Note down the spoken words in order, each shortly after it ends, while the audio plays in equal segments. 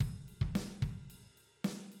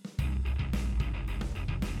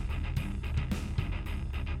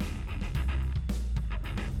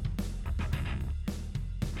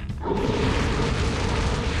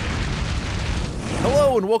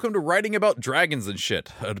and welcome to Writing About Dragons and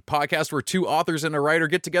Shit, a podcast where two authors and a writer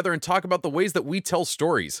get together and talk about the ways that we tell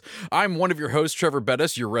stories. I'm one of your hosts, Trevor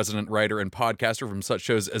Bettis, your resident writer and podcaster from such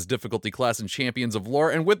shows as Difficulty Class and Champions of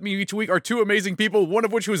Lore, and with me each week are two amazing people, one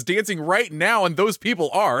of which who is dancing right now, and those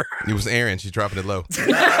people are... It was Erin. She's dropping it low.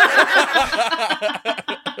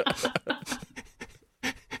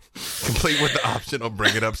 Complete with the optional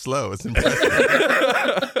bring it up slow. It's impressive.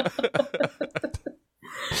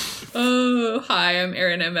 Oh, hi, I'm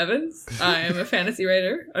Erin M. Evans. I am a fantasy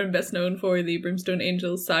writer. I'm best known for the Brimstone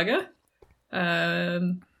Angels saga. I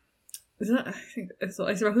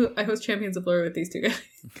host Champions of Lore with these two guys.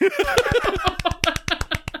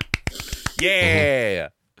 Yeah!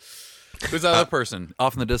 Who's that other person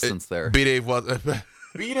off in the distance there? B. Dave Walter.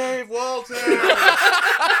 B. Dave Walter!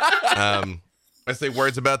 I say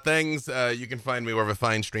words about things. You can find me wherever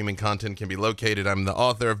fine streaming content can be located. I'm the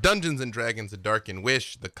author of Dungeons and Dragons: A Darkened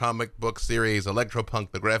Wish, the comic book series, Electropunk,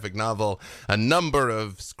 the graphic novel, a number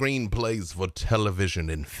of screenplays for television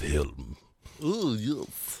and film. Ooh,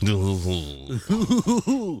 yes.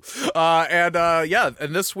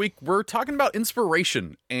 And this week we're talking about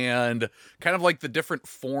inspiration and kind of like the different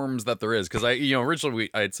forms that there is. Because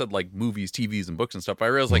originally I had said like movies, TVs, and books and stuff. But I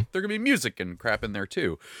realized like there could be music and crap in there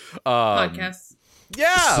too. Podcasts.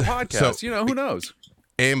 Yeah, podcasts. So, who knows?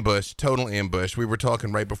 Total ambush. We were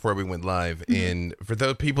talking right before we went live, and for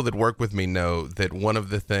those people that work with me know that one of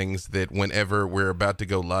the things that whenever we're about to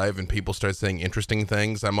go live and people start saying interesting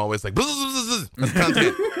things, I'm always like, that's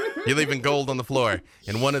content. You're leaving gold on the floor.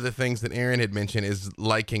 And one of the things that Erin had mentioned is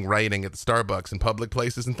liking writing at the Starbucks and public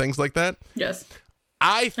places and things like that. Yes.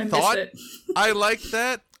 I thought I liked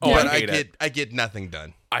that, but I get nothing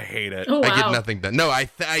done. I hate it. Oh, wow. I get nothing done. No, I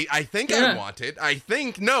think I want it. I'm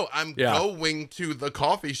going to the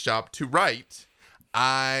coffee shop to write.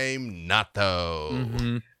 I'm not though.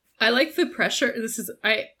 Mm-hmm. I like the pressure.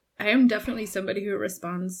 I am definitely somebody who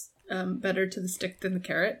responds better to the stick than the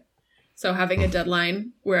carrot. So having a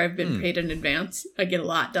deadline where I've been paid in advance, I get a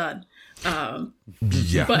lot done.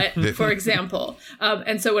 Yeah. But for example,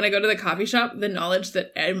 and so when I go to the coffee shop, the knowledge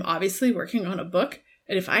that I'm obviously working on a book,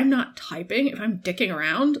 and if I'm not typing, if I'm dicking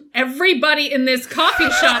around, everybody in this coffee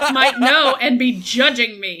shop might know and be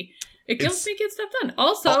judging me. It kills me get stuff done.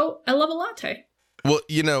 Also, I love a latte. Well,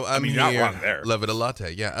 I'm here. Not wrong there. Love it a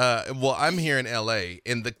latte. Yeah. Well, I'm here in LA,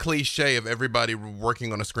 and the cliche of everybody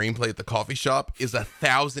working on a screenplay at the coffee shop is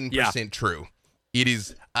 1,000% true. It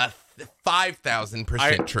is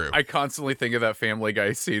 5,000% true. I constantly think of that Family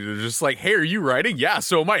Guy scene. They're just like, hey, are you writing? Yeah,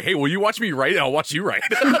 so am I. Hey, will you watch me write? I'll watch you write.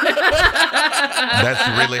 That's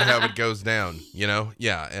really how it goes down,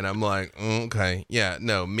 Yeah, and I'm like, okay, yeah,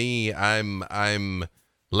 no, me, I'm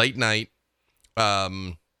late night,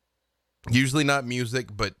 usually not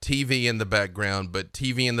music, but TV in the background,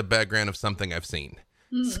 of something I've seen.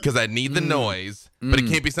 Because I need the noise, but it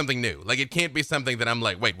can't be something new. Like, it can't be something that I'm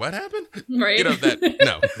like, wait, what happened? Right.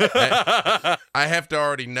 No. I have to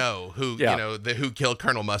already know who, who killed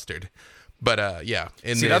Colonel Mustard. But, yeah.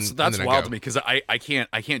 And see, then, that's wild to me, because I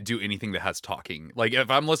can't do anything that has talking. Like,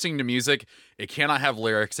 if I'm listening to music, it cannot have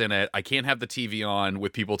lyrics in it. I can't have the TV on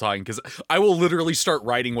with people talking, because I will literally start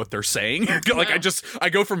writing what they're saying. Like, I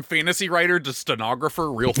go from fantasy writer to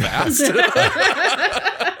stenographer real fast.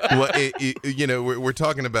 Well, we're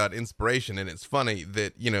talking about inspiration, and it's funny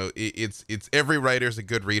that, it's every writer's a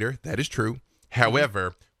good reader. That is true.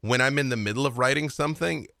 However, when I'm in the middle of writing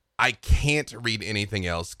something, I can't read anything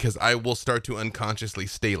else because I will start to unconsciously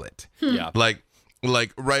steal it. Yeah. Like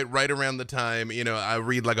right around the time, I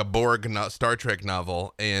read like a Borg Star Trek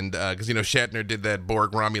novel, and because, Shatner did that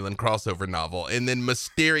Borg Romulan crossover novel, and then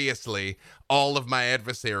mysteriously all of my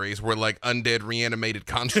adversaries were like undead reanimated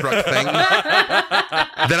construct things.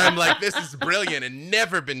 Then I'm like, this is brilliant and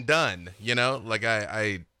never been done, like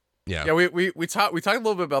yeah. We talked a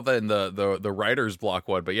little bit about that in the writer's block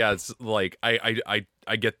one, but yeah, it's like I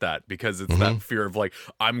get that, because it's that fear of like,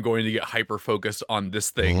 I'm going to get hyper focused on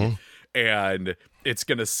this thing, and it's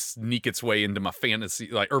gonna sneak its way into my fantasy,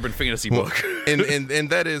 like urban fantasy book. and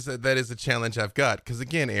that is a challenge I've got, because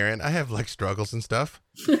again, Erin, I have like struggles and stuff.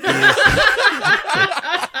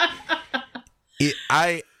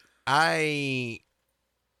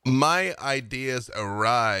 My ideas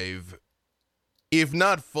arrive, if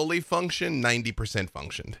not fully functioned, 90%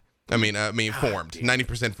 functioned. Formed,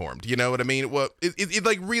 90% formed. You know what I mean? Well, it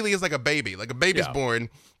like really is like a baby. Like a baby's born,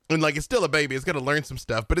 and like it's still a baby. It's got to learn some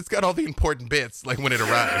stuff, but it's got all the important bits like when it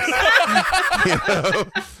arrives.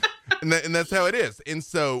 And that's how it is. And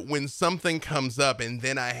so when something comes up and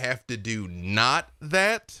then I have to do not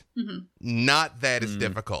that is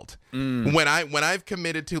difficult. When I've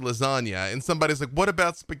committed to lasagna and somebody's like, what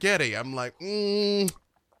about spaghetti? I'm like,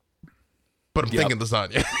 but I'm thinking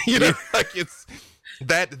lasagna. You know, like it's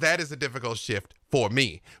that is a difficult shift for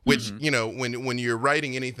me. Which you know, when you're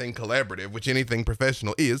writing anything collaborative, which anything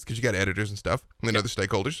professional is, because you got editors and stuff and other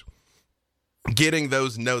stakeholders, getting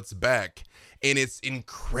those notes back, and it's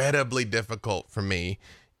incredibly difficult for me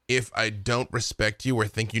if I don't respect you or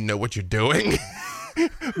think you know what you're doing.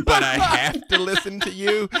 But I have to listen to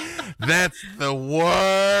you. That's the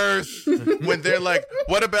worst. When they're like,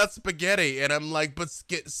 what about spaghetti? And I'm like, but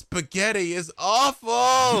spaghetti is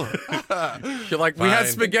awful. You're like, we had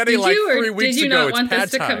spaghetti Did like you, 3 weeks ago. Did you ago. not want pad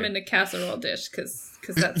this to thai. come in a casserole dish? Because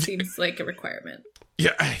that seems like a requirement.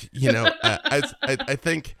 Yeah, you know, I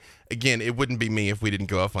think, again, it wouldn't be me if we didn't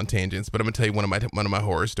go off on tangents, but I'm gonna tell you one of my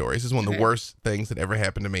horror stories. This is one of the worst things that ever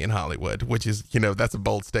happened to me in Hollywood, which is, you know, that's a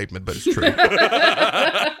bold statement, but it's true.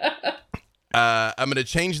 I'm gonna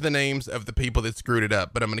change the names of the people that screwed it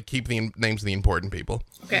up, but I'm gonna keep the names of the important people.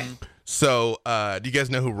 Okay. So, do you guys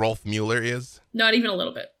know who Rolf Mueller is? Not even a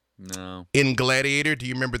little bit. No. In Gladiator, do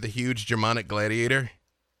you remember the huge Germanic gladiator?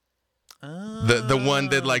 The one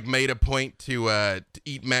that like made a point to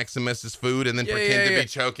eat Maximus's food and then pretend to be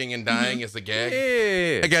choking and dying as a gag.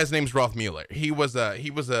 Yeah. That guy's name's Rolf Mueller. He was a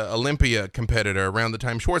Olympia competitor around the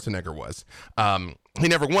time Schwarzenegger was. He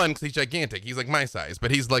never won because he's gigantic. He's like my size,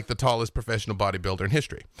 but he's like the tallest professional bodybuilder in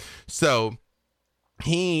history. So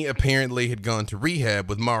he apparently had gone to rehab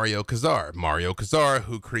with Mario Kazar. Mario Kazar,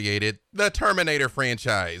 who created the Terminator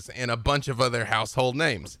franchise and a bunch of other household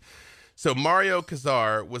names. So Mario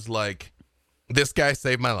Kazar was like, this guy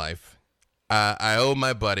saved my life. I owe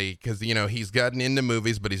my buddy, because, you know, he's gotten into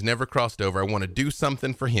movies, but he's never crossed over. I want to do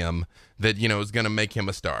something for him that, you know, is going to make him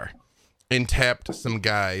a star. And tapped some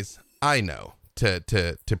guys I know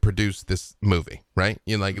to produce this movie, right?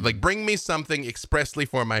 You know, like bring me something expressly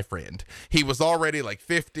for my friend. He was already like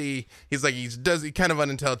 50. He's like, he kind of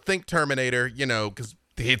unintelligent. Think Terminator, you know, because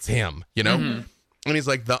it's him, you know? And he's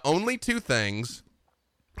like, the only two things...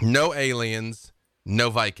 no aliens, no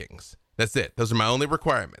Vikings. That's it. Those are my only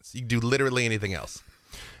requirements. You can do literally anything else.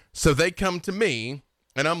 So they come to me,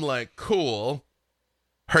 and I'm like, cool.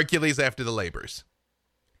 Hercules after the labors.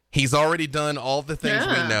 He's already done all the things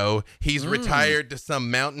we know. He's retired to some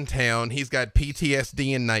mountain town. He's got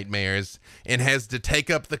PTSD and nightmares and has to take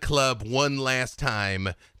up the club one last time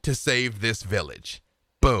to save this village.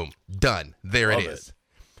 Boom. Done. There it is.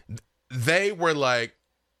 They were like,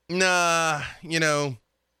 nah, you know,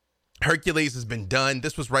 Hercules has been done.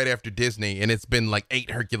 This was right after Disney, and it's been like 8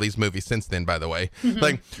 Hercules movies since then, by the way.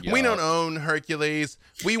 Like, we don't own Hercules.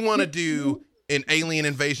 We want to do an alien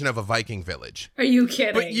invasion of a Viking village. Are you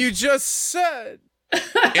kidding? But you just said. And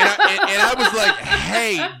I was like,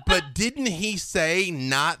 hey, but didn't he say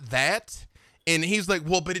not that? And he's like,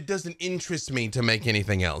 well, but it doesn't interest me to make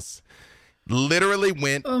anything else. Literally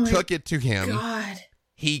took it to him. God.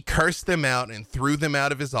 He cursed them out and threw them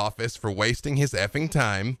out of his office for wasting his effing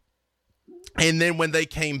time. And then when they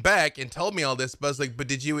came back and told me all this, I was like, but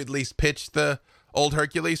did you at least pitch the old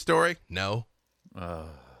Hercules story? No.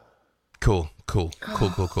 Cool. Great.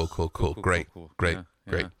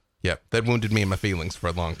 Yeah, that wounded me in my feelings for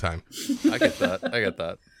a long time. I get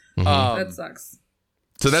that. That sucks.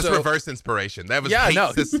 So that's reverse inspiration. That was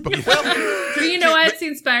Well, So you know what's the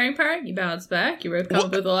inspiring part? You bounce back. You come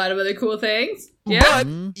up with a lot of other cool things. Yeah.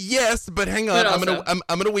 But yes, but hang on. I'm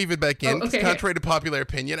gonna weave it back in. Okay. Contrary to popular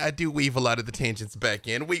opinion, I do weave a lot of the tangents back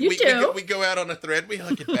in. We go out on a thread. We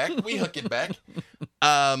hook it back.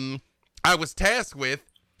 I was tasked with,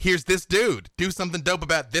 here's this dude. Do something dope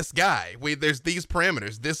about this guy. There's these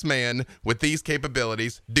parameters. This man with these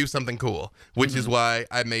capabilities, do something cool. Which is why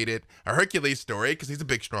I made it a Hercules story, because he's a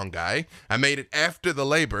big, strong guy. I made it after the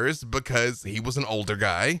labors because he was an older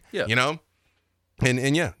guy. Yeah. You know?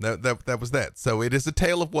 And yeah, that was that. So it is a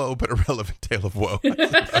tale of woe, but a relevant tale of woe.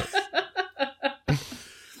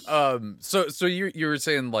 So you were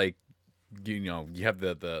saying, like, you know, you have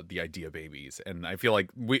the idea babies, and I feel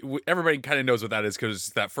like we everybody kind of knows what that is, because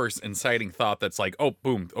that first inciting thought that's like, oh,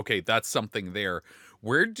 boom, okay, that's something there.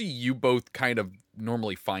 Where do you both kind of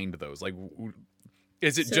normally find those? Like,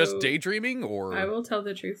 is it just daydreaming, or? I will tell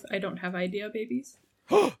the truth. I don't have idea babies.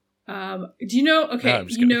 Do you know? Okay,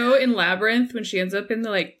 you know, in Labyrinth, when she ends up in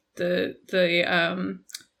the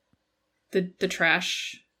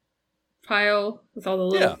trash pile with all the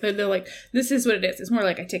little, they're like, this is what it is. It's more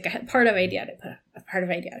like I take a part of idea, I put a part of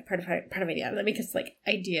idea, part of idea. Let me just like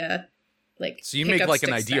idea, like. So you make like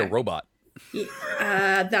an idea robot.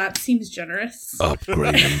 That seems generous.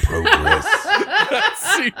 Upgrade in progress. That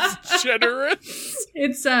seems generous.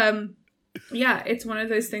 It's it's one of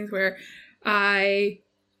those things where I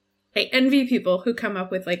envy people who come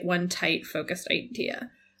up with like one tight focused idea.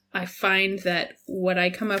 I find that what I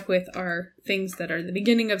come up with are things that are the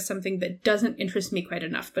beginning of something that doesn't interest me quite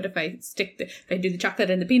enough. But if I do the chocolate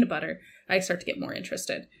and the peanut butter, I start to get more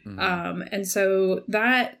interested. Mm-hmm. And so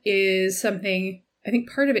that is something, I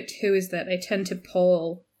think part of it too is that I tend to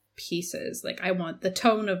pull pieces. Like I want the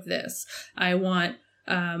tone of this. I want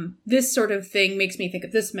this sort of thing makes me think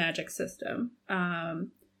of this magic system.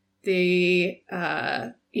 The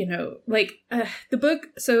book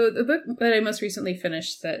that I most recently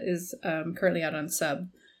finished that is currently out on Sub,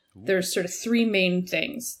 there's sort of three main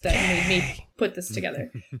things that made me put this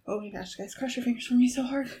together. Oh my gosh, guys, cross your fingers for me so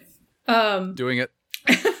hard. Doing it.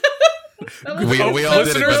 We all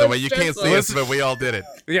did it, by the way. You can't see us, but we all did it.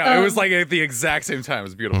 Yeah, it was like at the exact same time. It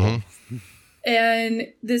was beautiful. Mm-hmm. And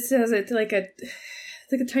this has it's like a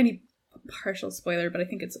tiny partial spoiler, but I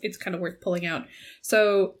think it's kind of worth pulling out.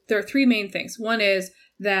 So there are three main things. One is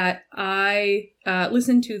that I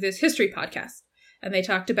listened to this history podcast, and they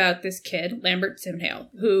talked about this kid, Lambert Simnale,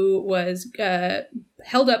 who was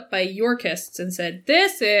held up by Yorkists and said,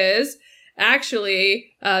 this is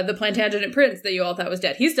actually the Plantagenet prince that you all thought was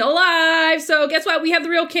dead. He's still alive, so guess what? We have the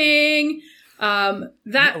real king.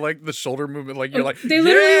 That like the shoulder movement, like you're like they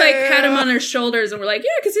literally like had him on their shoulders and were like,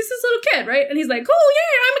 yeah, because he's this little kid, right? And he's like, oh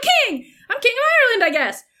yeah, I'm a king. I'm king of Ireland, I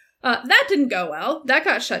guess. That didn't go well. That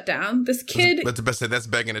got shut down. This kid. But the best say that's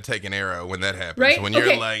begging to take an arrow when that happens. Right? When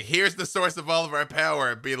you're like, here's the source of all of our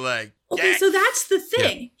power, be like, okay, yes. so that's the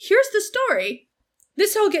thing. Yeah. Here's the story.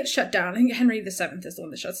 This all gets shut down. I think Henry VII is the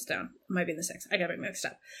one that shuts it down. It might be in the 6th. I got it mixed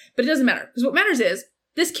up. But it doesn't matter. Because what matters is,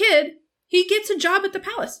 this kid, he gets a job at the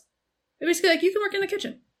palace. They're basically like, you can work in the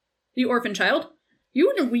kitchen. You orphan child.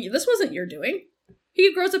 This wasn't your doing.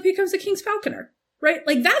 He grows up, he becomes the king's falconer. Right?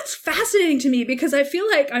 Like, that's fascinating to me because I feel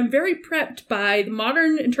like I'm very prepped by the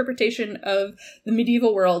modern interpretation of the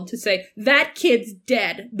medieval world to say, that kid's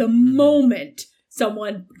dead the moment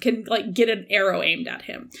someone can, like, get an arrow aimed at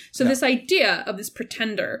him. So this idea of this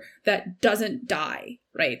pretender that doesn't die,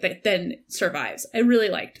 right, that then survives, I really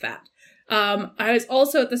liked that. I was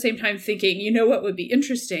also at the same time thinking, you know what would be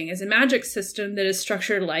interesting is a magic system that is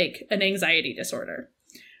structured like an anxiety disorder.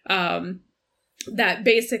 That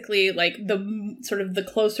basically, like, the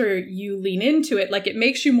closer you lean into it, like, it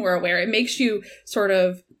makes you more aware. It makes you sort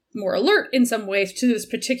of more alert in some ways to this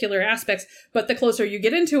particular aspects, but the closer you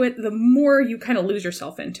get into it, the more you kind of lose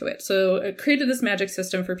yourself into it. So it created this magic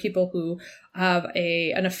system for people who have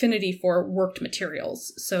an affinity for worked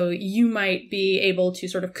materials. So you might be able to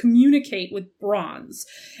sort of communicate with bronze.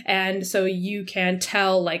 And so you can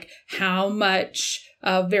tell, like, how much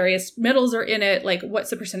various metals are in it, like what's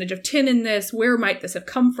the percentage of tin in this, where might this have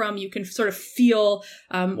come from. You can sort of feel,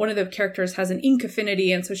 one of the characters has an ink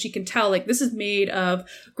affinity, and so she can tell, like, this is made of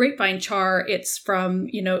grapevine char, it's from,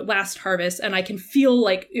 last harvest, and I can feel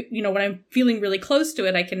like, when I'm feeling really close to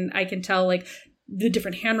it, I can tell, like, the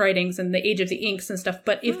different handwritings and the age of the inks and stuff.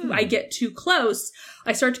 But if I get too close,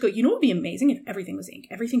 I start to go, it would be amazing if everything was ink.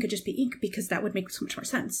 Everything could just be ink because that would make so much more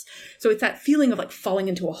sense. So it's that feeling of, like, falling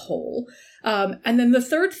into a hole. And then the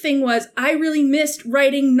third thing was I really missed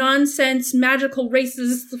writing nonsense magical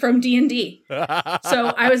races from D&D. So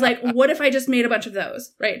I was like, what if I just made a bunch of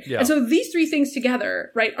those, right? Yeah. And so these three things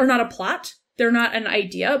together, right, are not a plot. They're not an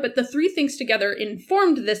idea, but the three things together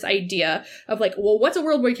informed this idea of, like, well, what's a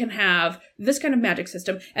world where we can have this kind of magic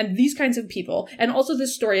system and these kinds of people, and also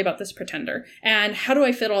this story about this pretender, and how do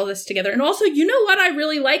I fit all this together? And also, you know what I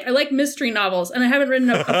really like? I like mystery novels, and I haven't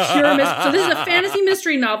written a pure mystery. So this is a fantasy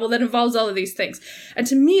mystery novel that involves all of these things. And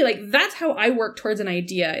to me, like, that's how I work towards an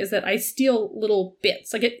idea, is that I steal little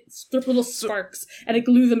bits, like little sparks, and I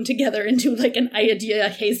glue them together into, like, an idea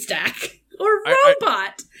haystack. Or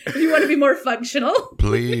robot, if you want to be more functional.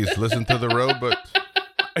 Please listen to the robot.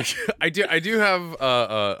 I do have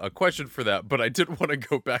a question for that, but I did want to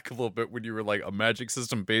go back a little bit when you were like a magic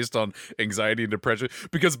system based on anxiety and depression,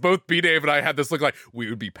 because both B-Dave and I had this look like we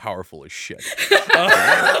would be powerful as shit.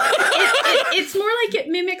 It's more like it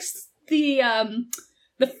mimics the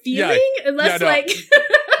feeling, unless like.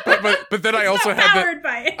 But then I also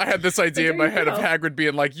had this idea in my head of Hagrid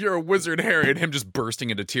being like, "You're a wizard, Harry," and him just bursting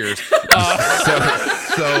into tears.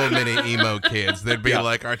 So many emo kids. There'd be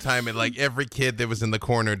like our time, and like every kid that was in the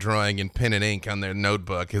corner drawing in pen and ink on their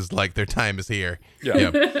notebook is like their time is here.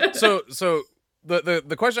 Yeah. So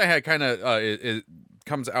the question I had kind of it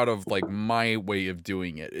comes out of like my way of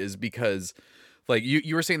doing it is because like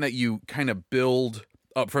you were saying that you kind of build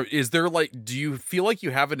up from. Is there like, do you feel like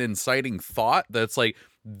you have an inciting thought that's like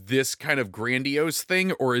this kind of grandiose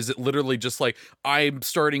thing, or is it literally just like, I'm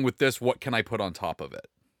starting with this, what can I put on top of it?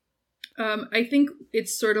 I think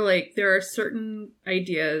it's sort of like there are certain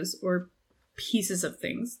ideas or pieces of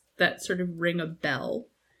things that sort of ring a bell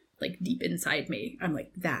like deep inside me. I'm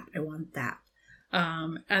like, that, I want that.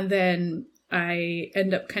 And then I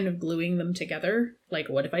end up kind of gluing them together. Like,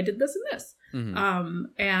 what if I did this and this?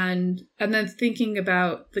 And then thinking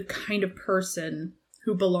about the kind of person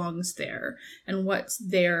who belongs there and what's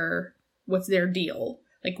their deal.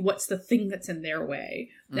 Like, what's the thing that's in their way?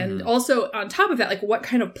 And also on top of that, like, what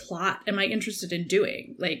kind of plot am I interested in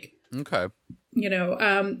doing? Like, Okay.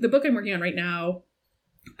 The book I'm working on right now,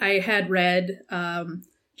 I had read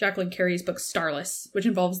Jacqueline Carey's book Starless, which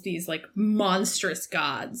involves these like monstrous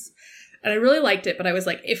gods. And I really liked it, but I was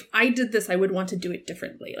like, if I did this, I would want to do it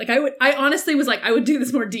differently. Like I honestly was like, I would do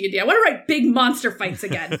this more D&D. I want to write big monster fights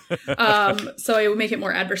again. So I would make it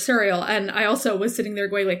more adversarial. And I also was sitting there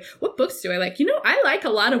going like, what books do I like? I like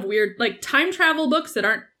a lot of weird, like time travel books that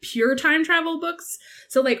aren't pure time travel books.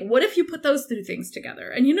 So like, what if you put those two things together?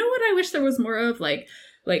 And you know what I wish there was more of? Like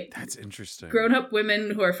That's interesting. Grown-up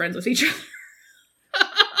women who are friends with each other.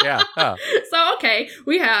 Yeah. Huh. So, okay,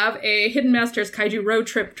 we have a Hidden Masters Kaiju road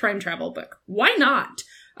trip time travel book. Why not?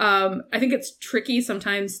 I think it's tricky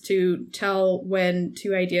sometimes to tell when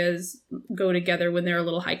two ideas go together when they're a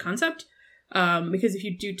little high concept. Because if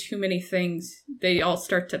you do too many things, they all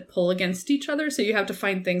start to pull against each other. So you have to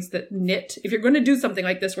find things that knit. If you're going to do something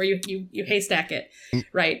like this where you haystack it,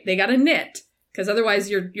 right? They got to knit, because otherwise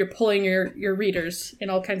you're pulling your readers in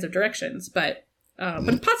all kinds of directions. But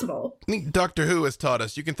it's possible. I think Doctor Who has taught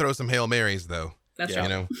us you can throw some Hail Marys, though. That's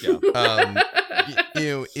Yeah. right.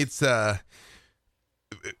 Yeah. It's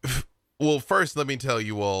well, first let me tell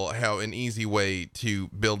you all how an easy way to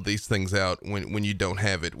build these things out when you don't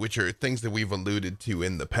have it, which are things that we've alluded to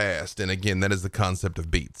in the past. And again, that is the concept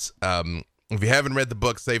of beats. If you haven't read the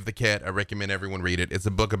book Save the Cat, I recommend everyone read it. It's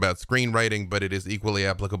a book about screenwriting, but it is equally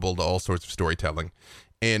applicable to all sorts of storytelling.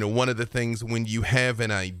 And one of the things, when you have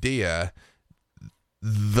an idea,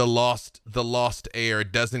 the lost heir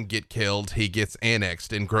doesn't get killed, he gets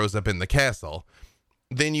annexed and grows up in the castle.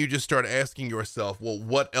 Then you just start asking yourself, well,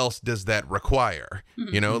 what else does that require?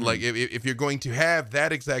 Like if you're going to have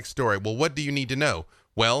that exact story, well, what do you need to know?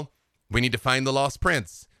 Well, we need to find the lost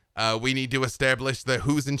prince. We need to establish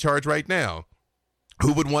who's in charge right now.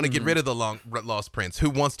 Who would want to get rid of the lost prince? Who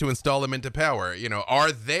wants to install him into power?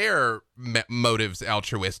 Are their motives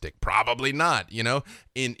altruistic? Probably not, And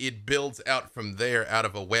it builds out from there, out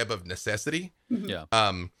of a web of necessity. Yeah.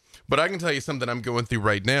 But I can tell you something I'm going through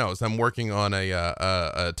right now is I'm working on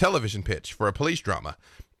a television pitch for a police drama.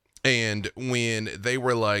 And when they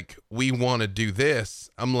were like, we want to do this,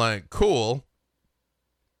 I'm like, cool.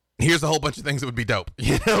 Here's a whole bunch of things that would be dope, But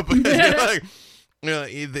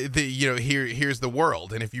here's the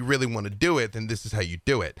world, and if you really want to do it, then this is how you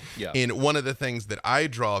do it. Yeah. And one of the things that I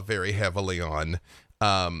draw very heavily on,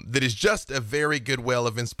 that is just a very good well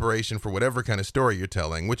of inspiration for whatever kind of story you're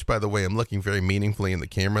telling, which, by the way, I'm looking very meaningfully in the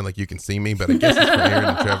camera, like you can see me, but I guess it's for Aaron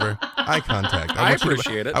and Trevor. Eye contact. I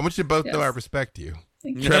appreciate it. I want you to both know I Yes. respect you.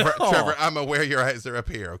 Thank you. Trevor, No. Trevor, I'm aware your eyes are up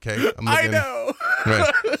here, okay? I know.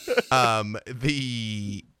 Right.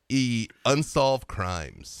 The unsolved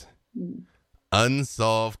crimes.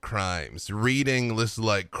 Unsolved crimes, reading this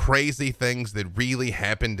like crazy things that really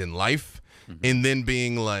happened in life, and then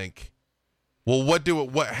being like, well,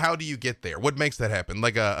 how do you get there? What makes that happen?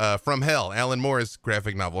 Like From Hell, Alan Moore's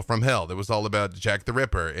graphic novel From Hell, that was all about Jack the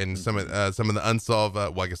Ripper and some of the unsolved,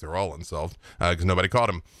 well, I guess they're all unsolved because nobody caught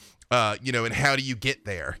him, and how do you get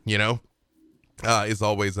there, is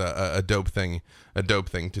always a dope thing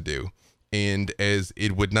to do. And as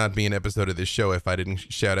it would not be an episode of this show if I didn't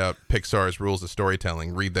shout out Pixar's Rules of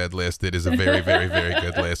Storytelling. Read that list. It is a very, very, very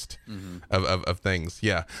good list of things.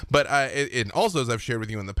 Yeah. But and also, as I've shared with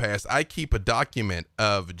you in the past, I keep a document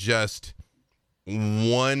of just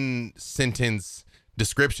one sentence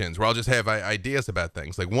descriptions where I'll just have ideas about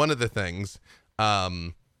things. Like one of the things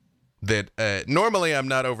that normally I'm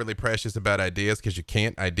not overly precious about ideas because you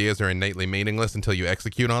can't. Ideas are innately meaningless until you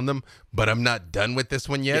execute on them. But I'm not done with this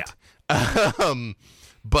one yet. Yeah.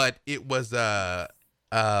 But it was I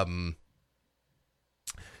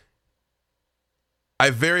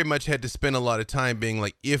very much had to spend a lot of time being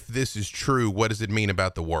like, if this is true, what does it mean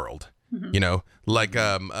about the world? Like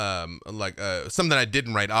something I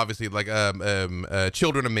didn't write, obviously, like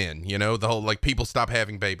Children of Men, the whole like people stop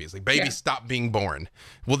having babies, like babies stop being born.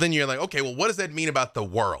 Well, then you're like, okay, well, what does that mean about the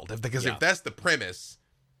world? Because if that's the premise,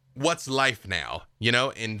 what's life now?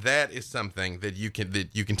 And that is something that you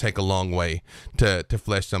can take a long way to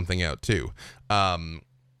flesh something out too.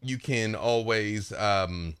 You can always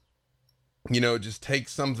just take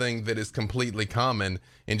something that is completely common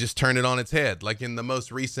and just turn it on its head. Like in the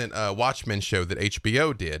most recent Watchmen show that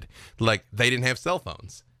HBO did, like they didn't have cell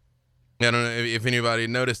phones. I don't know if anybody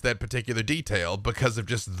noticed that particular detail because of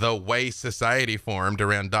just the way society formed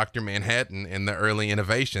around Dr. Manhattan and the early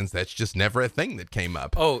innovations. That's just never a thing that came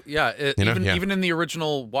up. Oh, yeah. You know? Even in the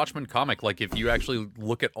original Watchmen comic, like if you actually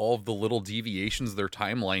look at all of the little deviations their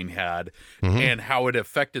timeline had and how it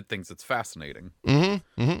affected things, it's fascinating. So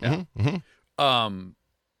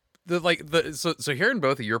hearing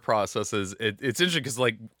both of your processes, it's interesting because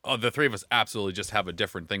like the three of us absolutely just have a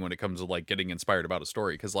different thing when it comes to like getting inspired about a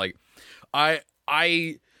story. Because like I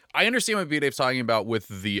understand what B-Dave's talking about with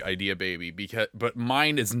the idea baby, but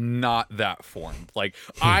mine is not that formed. Like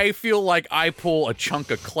I feel like I pull a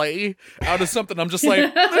chunk of clay out of something. I'm just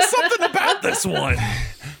like, there's something about this one.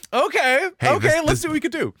 Okay, let's see what we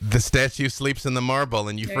could do. The statue sleeps in the marble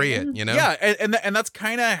and you free it, you know? Yeah, and that's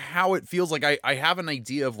kind of how it feels. Like I have an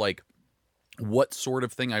idea of like what sort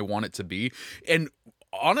of thing I want it to be. And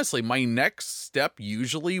honestly, my next step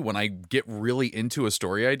usually when I get really into a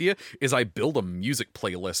story idea is I build a music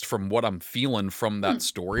playlist from what I'm feeling from that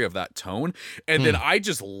story of that tone. And then I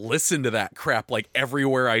just listen to that crap like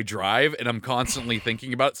everywhere I drive, and I'm constantly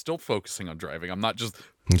thinking about it, still focusing on driving. I'm not just...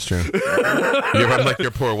 It's true. I'm like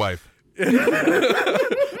your poor wife.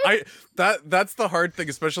 That's the hard thing,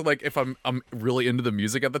 especially like if I'm really into the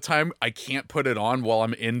music at the time. I can't put it on while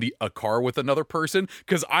I'm in a car with another person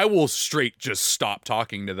because I will straight just stop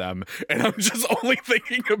talking to them and I'm just only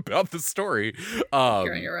thinking about the story. You're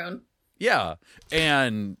on your own. Yeah,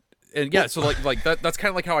 and yeah, so like that's kind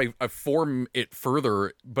of like how I form it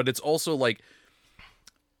further, but it's also like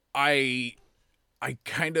I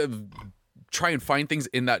kind of try and find things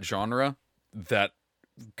in that genre that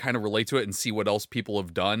kind of relate to it and see what else people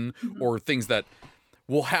have done or things that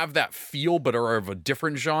will have that feel but are of a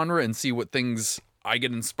different genre and see what things I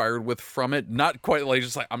get inspired with from it. Not quite like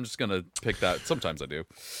just like I'm just gonna pick that. Sometimes I do.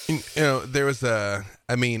 You know, there was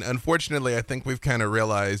unfortunately I think we've kind of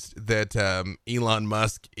realized that Elon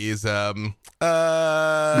Musk is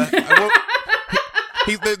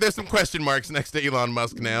there's some question marks next to Elon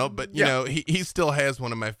Musk now, but you know, he still has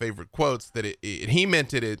one of my favorite quotes that he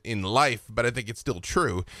meant it in life, but I think it's still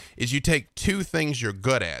true, is you take two things you're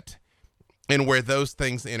good at and where those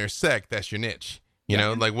things intersect, that's your niche. You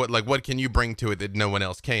know, like what can you bring to it that no one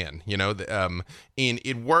else can, you know? And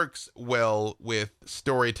it works well with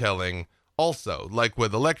storytelling also, like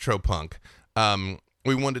with electropunk.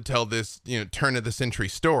 We wanted to tell this, you know, turn of the century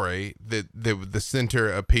story that the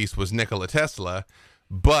center piece was Nikola Tesla.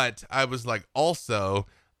 But I was like, also,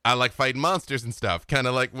 I like fighting monsters and stuff, kind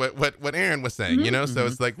of like what Aaron was saying, you know? So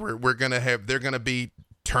it's like they're going to be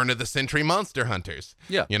turn of the century monster hunters,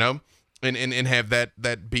 you know, and have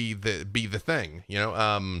that be the thing, you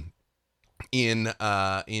know? In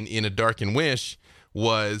A Darkened Wish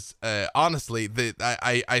was honestly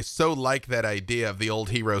I so like that idea of the old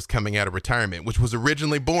heroes coming out of retirement, which was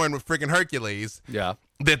originally born with friggin' Hercules. Yeah.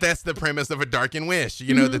 That's the premise of A Darkened Wish,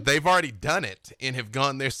 you know, that they've already done it and have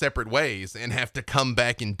gone their separate ways and have to come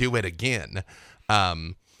back and do it again.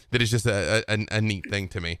 That is just a neat thing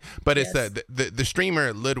to me. But it's the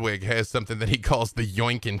streamer Ludwig has something that he calls the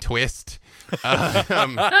yoink and twist.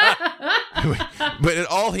 But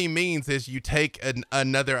all he means is you take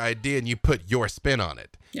another idea and you put your spin on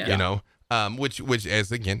it, you know, which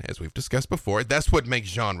as we've discussed before, that's what makes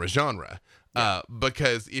genre.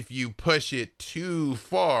 Because if you push it too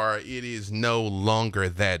far, it is no longer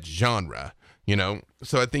that genre, you know?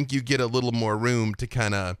 So I think you get a little more room to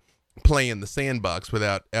kind of play in the sandbox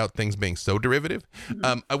without things being so derivative.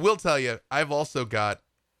 I will tell you, I'm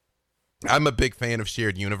a big fan of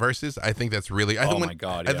shared universes. I think that's really, I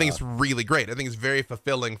think it's really great. I think it's very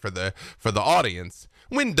fulfilling for the audience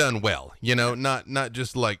when done well, you know, not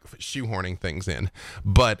just like shoehorning things in,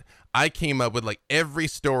 but I came up with like every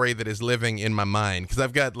story that is living in my mind, because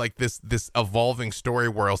I've got like this evolving story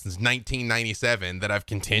world since 1997 that I've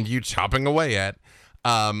continued chopping away at.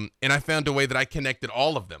 And I found a way that I connected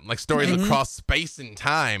all of them, like stories across space and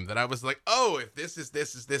time, that I was like, oh, if this is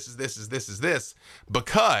this,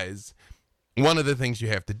 because one of the things you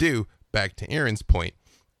have to do, back to Aaron's point,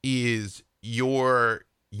 is your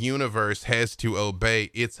universe has to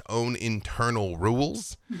obey its own internal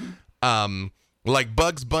rules. Like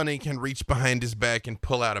Bugs Bunny can reach behind his back and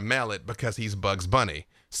pull out a mallet because he's Bugs Bunny.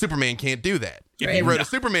 Superman can't do that. If you wrote a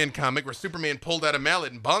Superman comic where Superman pulled out a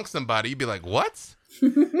mallet and bonked somebody, you'd be like, what?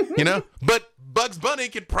 You know? But Bugs Bunny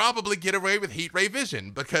could probably get away with heat ray vision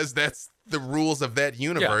because that's the rules of that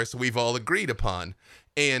universe we've all agreed upon.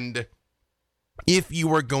 And if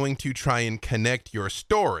you are going to try and connect your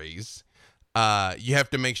stories, you have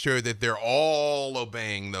to make sure that they're all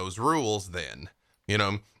obeying those rules then, you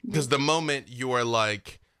know? Because the moment you are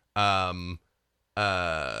like,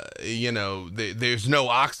 there's no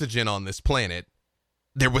oxygen on this planet.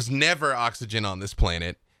 There was never oxygen on this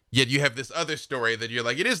planet. Yet you have this other story that you're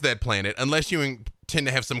like, it is that planet, unless you tend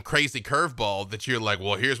to have some crazy curveball that you're like,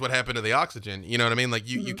 well, here's what happened to the oxygen. You know what I mean? Like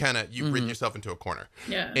you've written yourself into a corner.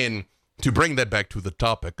 Yeah. And to bring that back to the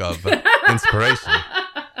topic of inspiration,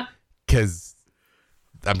 because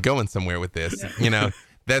I'm going somewhere with this,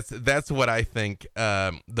 that's what I think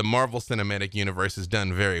the Marvel Cinematic Universe has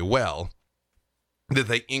done very well. That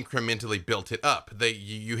they incrementally built it up.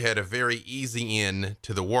 You had a very easy in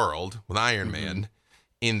to the world with Iron Man,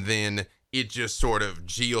 and then it just sort of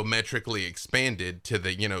geometrically expanded to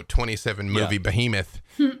the 27 movie behemoth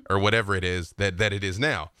or whatever it is that it is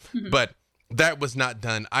now. But that was not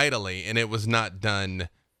done idly, and it was not done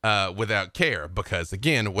without care, because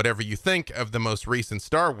again, whatever you think of the most recent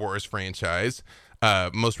Star Wars franchise,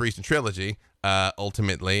 most recent trilogy,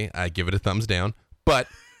 ultimately I give it a thumbs down, but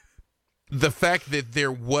the fact that there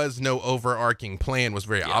was no overarching plan was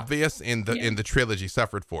very obvious, and the trilogy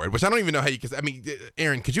suffered for it, which I don't even know how you could. I mean,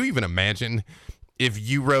 Aaron, could you even imagine if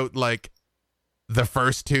you wrote like the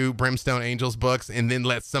first 2 Brimstone Angels books and then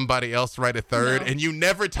let somebody else write a third, and you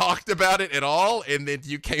never talked about it at all, and then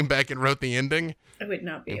you came back and wrote the ending? I would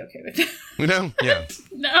not be okay with that. Yeah.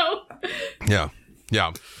 No. Yeah.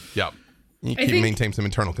 You can maintain some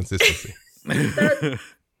internal consistency.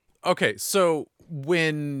 Okay, so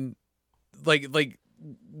when like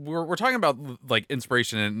we're talking about like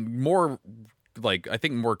inspiration and more like I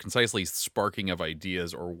think more concisely sparking of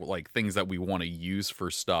ideas or like things that we want to use for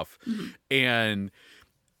stuff. And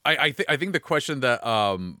I think the question that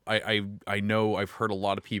I know I've heard a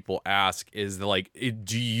lot of people ask is like,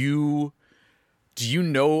 do you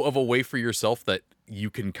know of a way for yourself that you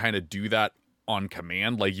can kind of do that on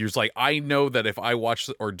command? Like you're just like, I know that if I watch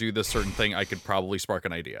or do this certain thing, I could probably spark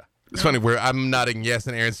an idea. It's funny where I'm nodding yes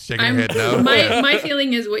and Aaron's shaking her head no. My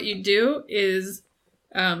feeling is what you do is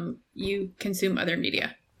you consume other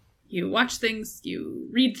media. You watch things, you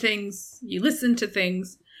read things, you listen to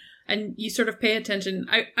things, and you sort of pay attention.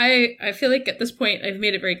 I feel like at this point I've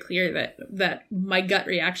made it very clear that my gut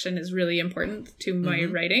reaction is really important to my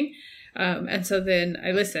writing. And so then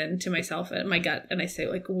I listen to myself and my gut, and I say,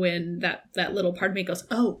 like, when that little part of me goes,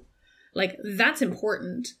 oh, like that's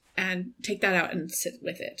important, and take that out and sit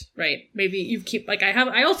with it, right? Maybe you keep, like,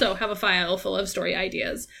 I also have a file full of story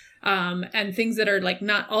ideas, and things that are like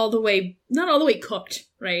not all the way cooked,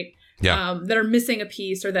 right? Yeah. That are missing a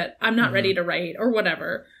piece, or that I'm not ready to write, or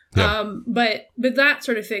whatever. Yeah. But that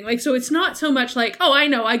sort of thing, like, so it's not so much like, oh, I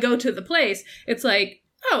know, I go to the place. It's like,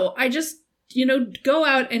 oh, I just, go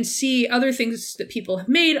out and see other things that people have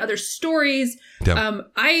made, other stories. Yeah.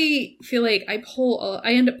 I feel like I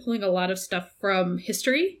end up pulling a lot of stuff from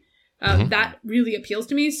history. That really appeals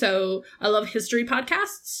to me. So I love history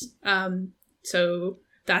podcasts. So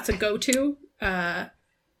that's a go-to.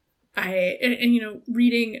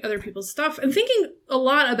 Reading other people's stuff and thinking a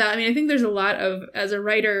lot about, I think there's a lot of, as a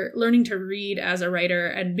writer, learning to read as a writer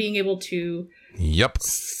and being able to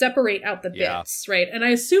separate out the bits, right? And I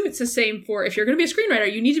assume it's the same for, if you're going to be a screenwriter,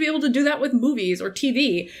 you need to be able to do that with movies or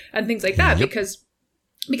TV and things like that, because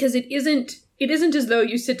it isn't as though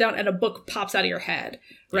you sit down and a book pops out of your head,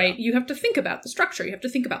 right? You have to think about the structure. You have to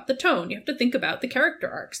think about the tone. You have to think about the character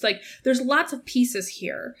arcs. Like, there's lots of pieces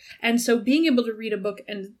here. And so being able to read a book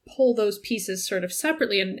and pull those pieces sort of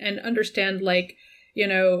separately and understand, like,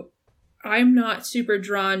 I'm not super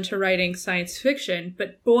drawn to writing science fiction,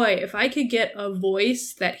 but boy, if I could get a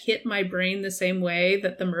voice that hit my brain the same way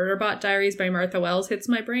that the Murderbot Diaries by Martha Wells hits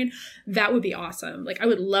my brain, that would be awesome. Like, I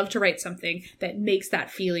would love to write something that makes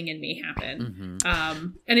that feeling in me happen.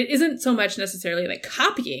 And it isn't so much necessarily like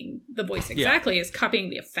copying the voice exactly as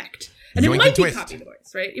copying the effect. And it might be copy the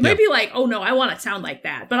voice, right? It might be like, oh no, I want to sound like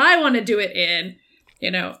that, but I want to do it in,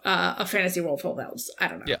 a fantasy world full of elves. I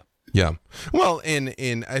don't know. Yeah. Well, and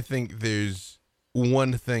I think there's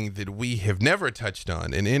one thing that we have never touched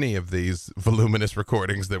on in any of these voluminous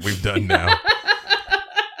recordings that we've done now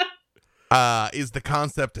is the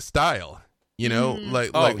concept of style. What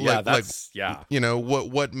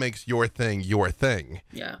makes your thing your thing?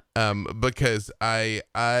 Yeah. Because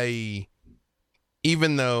I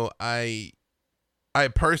even though I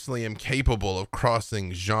personally am capable of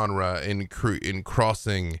crossing genre and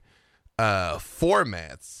crossing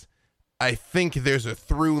formats, I think there's a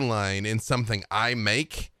through line in something I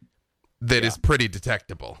make that is pretty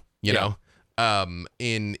detectable, you know?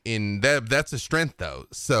 In that's a strength though.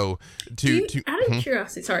 So out of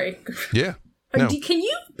curiosity, sorry. Yeah. No. Can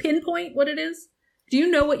you pinpoint what it is? Do you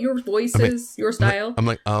know what your voice is, your style? I'm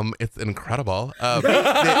like, it's incredible. I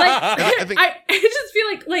just feel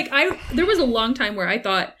like there was a long time where I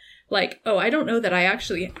thought, like, oh, I don't know that I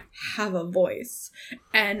actually have a voice.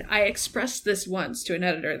 And I expressed this once to an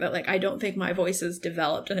editor that, like, I don't think my voice is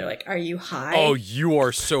developed. And they're like, are you high? Oh, you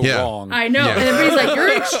are so wrong. I know. Yeah. And everybody's like, you're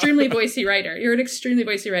an extremely voicey writer. You're an extremely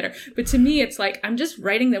voicey writer. But to me, it's like, I'm just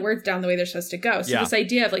writing the words down the way they're supposed to go. So this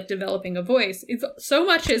idea of like developing a voice, it's so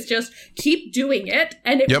much as just keep doing it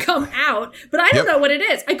and it will come out. But I don't know what it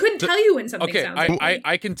is. I couldn't tell you when something sounds like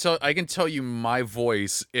I can tell you my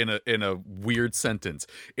voice in a weird sentence.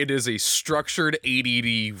 It is a structured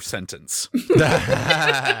ADD sentence.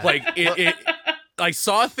 Like it I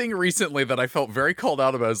saw a thing recently that I felt very called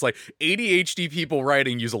out about. It's like ADHD people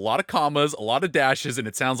writing use a lot of commas, a lot of dashes, and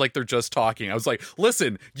it sounds like they're just talking. I was like,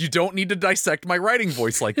 listen, you don't need to dissect my writing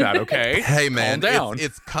voice like that, okay? Hey, man, calm down.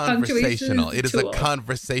 It's conversational. It is a tool.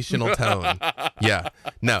 conversational tone. Yeah.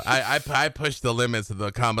 No, I push the limits of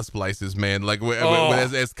the comma splices, man. Like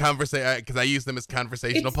as conversation, because I use them as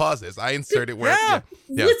conversational pauses. I insert it where. Yeah.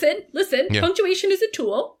 Listen. Yeah. Punctuation is a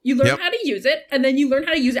tool. You learn how to use it, and then you learn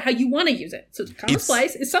how to use it how you want to use it. So comma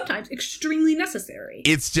splice is sometimes extremely necessary.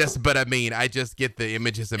 It's just, but I mean, I just get the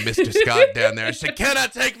images of Mr. Scott down there. She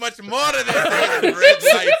cannot take much more of this. Red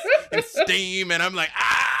lights and steam, and I'm like,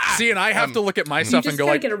 ah. See, and I have to look at my stuff and go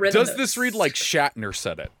like, does does this read like Shatner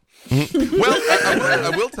said it? Well,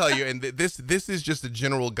 I will tell you, and this is just a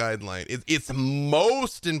general guideline. It's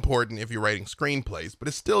most important if you're writing screenplays, but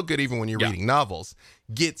it's still good even when you're reading novels.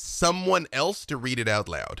 Get someone else to read it out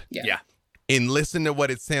loud. Yeah. And listen to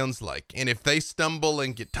what it sounds like. And if they stumble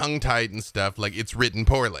and get tongue-tied and stuff, like it's written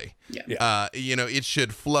poorly. Yeah. It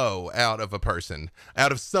should flow out of a person,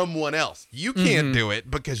 out of someone else. You can't do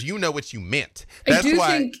it because you know what you meant. That's I do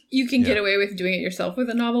why think you can get away with doing it yourself with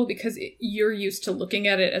a novel because you're used to looking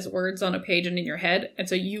at it as words on a page and in your head. And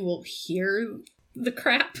so you will hear the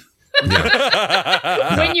crap.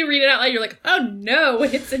 When you read it out loud, you're like, oh no,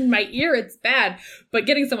 it's in my ear, it's bad. But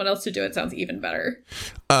getting someone else to do it sounds even better.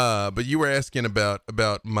 But you were asking about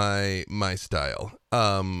my style.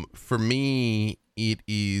 For me, it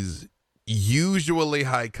is usually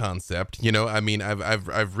high concept. I mean,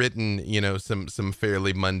 I've written some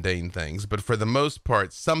fairly mundane things, but for the most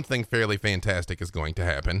part, something fairly fantastic is going to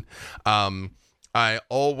happen. I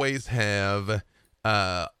always have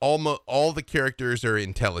almost all the characters are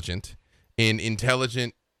intelligent, and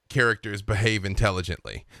intelligent characters behave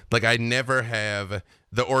intelligently. Like I never have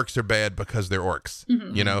the orcs are bad because they're orcs.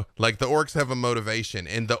 Like the orcs have a motivation,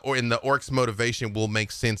 and the orcs' motivation will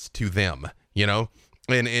make sense to them.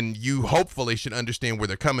 And you hopefully should understand where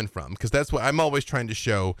they're coming from, because that's what I'm always trying to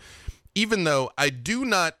show. Even though I do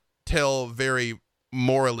not tell very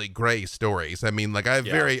morally gray stories. I mean, like I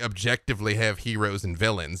very objectively have heroes and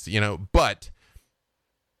villains, but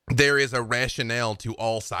there is a rationale to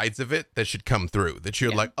all sides of it that should come through, that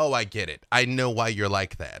you're like, oh, I get it. I know why you're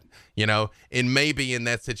like that, and maybe in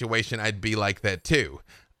that situation, I'd be like that too.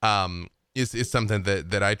 Is something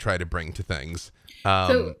that I try to bring to things.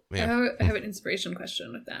 I have an inspiration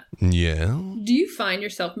question with that. Yeah. Do you find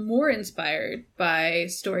yourself more inspired by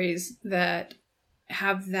stories that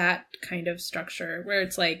have that kind of structure where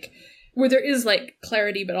it's like, where there is like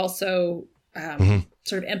clarity, but also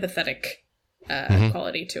sort of empathetic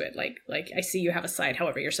quality to it? Like I see you have a side,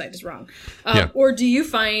 however your side is wrong. Or do you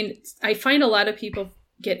find, I find a lot of people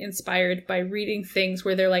get inspired by reading things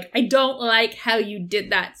where they're like, I don't like how you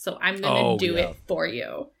did that, so I'm going to do it for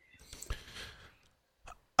you.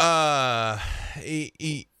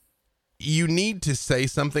 You need to say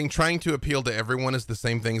something. Trying to appeal to everyone is the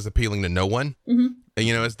same thing as appealing to no one.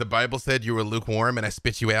 As the Bible said, you were lukewarm and I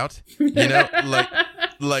spit you out.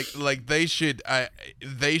 Like they should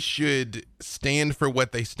stand for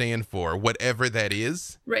what they stand for, whatever that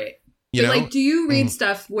is. Right. Like, do you read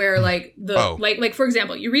stuff where like like for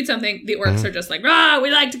example, you read something, the orcs are just like, we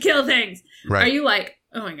like to kill things. Right. Are you like,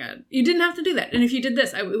 oh my God, you didn't have to do that, and if you did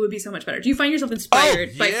this, it would be so much better? Do you find yourself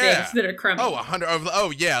inspired by things that are crummy?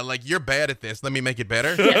 100. Like you're bad at this. Let me make it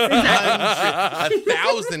better. Yes, exactly.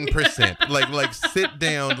 1,000%. Like sit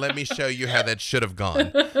down. Let me show you how that should have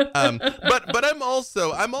gone. But I'm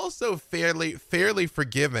also fairly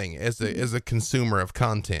forgiving as a consumer of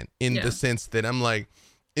content, in the sense that I'm like,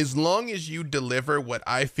 as long as you deliver what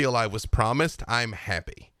I feel I was promised, I'm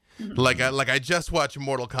happy. Like I just watched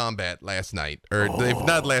Mortal Kombat last night, or if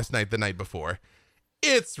not last night, the night before.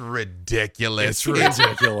 It's ridiculous. It's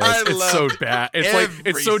ridiculous. It's so bad.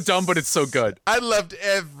 It's so dumb, but it's so good. I loved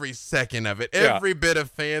every second of it. Every bit of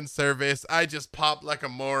fan service. I just popped like a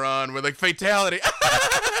moron with like fatality.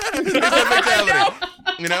 Fatality.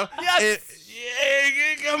 Yes.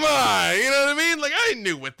 Come on, you know what I mean? Like I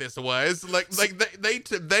knew what this was. Like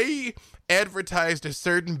they advertised a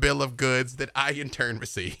certain bill of goods that I in turn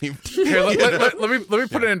received. Here, let me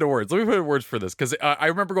put it into words. Let me put it in words for this, because I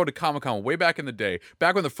remember going to Comic-Con way back in the day,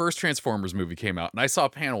 back when the first Transformers movie came out, and I saw a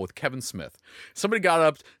panel with Kevin Smith. Somebody got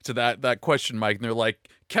up to that question mic, and they're like,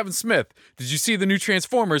 Kevin Smith, did you see the new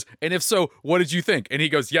Transformers? And if so, what did you think? And he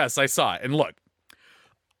goes, yes, I saw it. And look,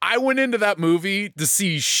 I went into that movie to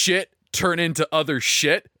see shit turn into other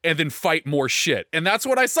shit and then fight more shit. And that's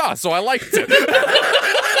what I saw, so I liked it.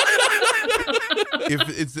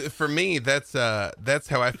 If it's for me, that's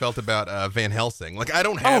how I felt about Van Helsing. Like, I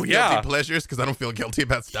don't have guilty pleasures because I don't feel guilty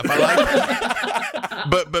about stuff I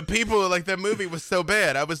like. but people were like, that movie was so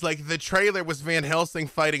bad. I was like, the trailer was Van Helsing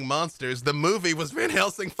fighting monsters. The movie was Van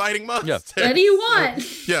Helsing fighting monsters. What do you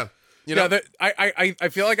want? Yeah. You know, know, I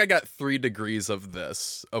feel like I got 3 degrees of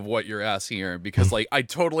this, of what you're asking, Aaron, because like I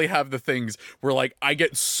totally have the things where like I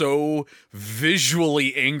get so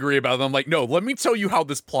visually angry about them. I'm like, no, let me tell you how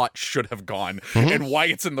this plot should have gone and why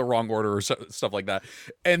it's in the wrong order or stuff like that.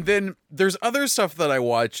 And then there's other stuff that I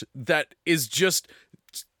watch that is just,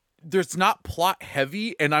 there's not plot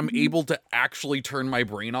heavy, and I'm able to actually turn my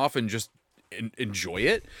brain off and just enjoy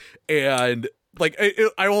it. And like,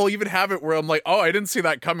 I will even have it where I'm like, oh, I didn't see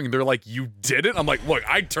that coming. They're like, you didn't? I'm like, look,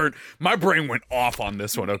 my brain went off on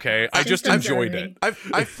this one, okay? I just enjoyed it.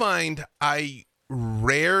 I find I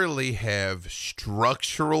rarely have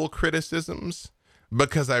structural criticisms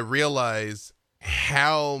because I realize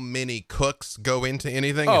how many cooks go into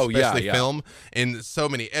anything, especially film, and so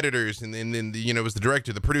many editors, and then you know, it was the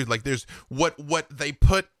director, the producer. Like, there's what they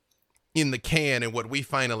put in the can and what we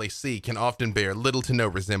finally see can often bear little to no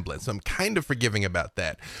resemblance. So I'm kind of forgiving about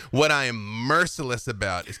that. What I am merciless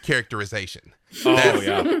about is characterization.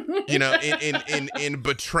 You know, in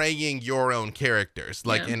betraying your own characters.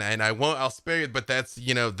 Like, and I'll spare you, but that's,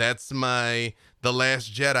 you know, that's my The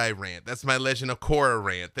Last Jedi rant. That's my Legend of Korra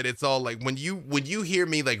rant. That it's all like, when you hear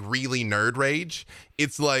me like really nerd rage,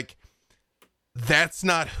 it's like, that's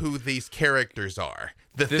not who these characters are.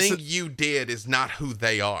 The thing you did is not who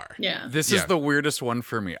they are. Yeah. This is the weirdest one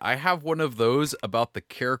for me. I have one of those about the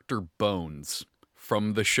character Bones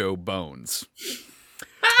from the show Bones.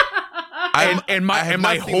 My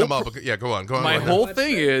whole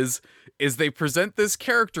thing is they present this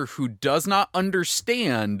character who does not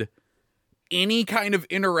understand any kind of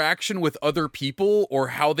interaction with other people or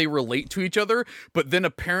how they relate to each other, but then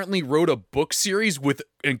apparently wrote a book series with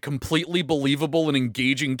completely believable and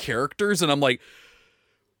engaging characters, and I'm like,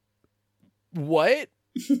 what?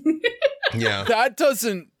 Yeah. That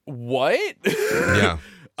doesn't what? Yeah.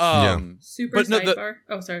 Super sidebar.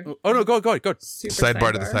 Sorry. Oh no, go ahead. Super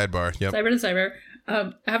sidebar to the sidebar. Yep. Sidebar to sidebar.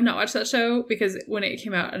 I have not watched that show because when it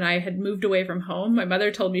came out and I had moved away from home, my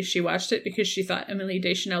mother told me she watched it because she thought Emily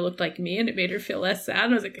Deschanel looked like me, and it made her feel less sad.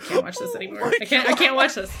 And I was like, I can't watch this anymore. I can't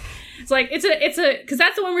watch this. It's like it's a because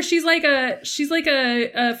that's the one where she's like a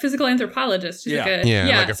physical anthropologist. She's like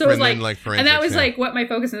a so it was like forensics, and that was like what my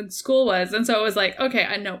focus in school was, and so I was like, okay,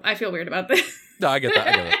 I know, I feel weird about this. No, I get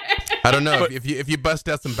that. I don't know. If you bust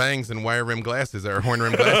out some bangs and wire rim glasses or horn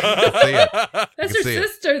rim glasses, you can see it. That's her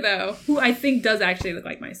sister, though, who I think does actually look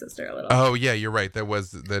like my sister a little. Oh yeah, you're right. That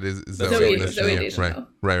is Zoe Deschanel.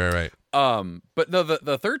 Right. But no,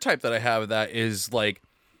 the third type that I have of that is like,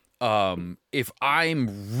 if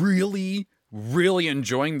I'm really, really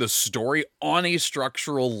enjoying the story on a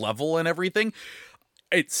structural level and everything,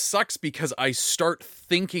 it sucks because I start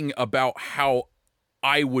thinking about how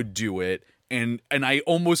I would do it. And I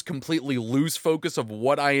almost completely lose focus of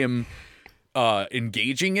what I am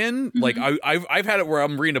engaging in. Like I've had it where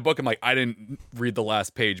I'm reading a book and like I didn't read the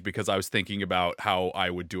last page because I was thinking about how I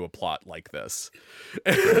would do a plot like this,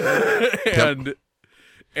 and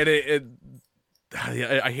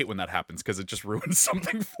I hate when that happens because it just ruins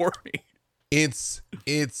something for me. It's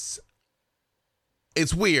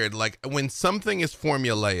weird. Like when something is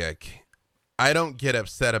formulaic, I don't get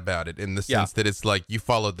upset about it in the sense that it's like you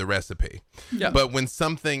followed the recipe. Yeah. But when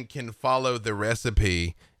something can follow the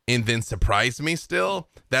recipe and then surprise me still,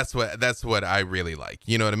 that's what I really like.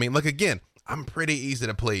 You know what I mean? Like, again, I'm pretty easy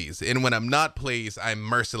to please. And when I'm not pleased, I'm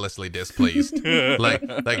mercilessly displeased. like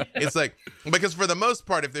it's like, because for the most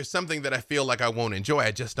part, if there's something that I feel like I won't enjoy,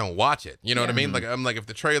 I just don't watch it. You know what I mean? Like, I'm like, if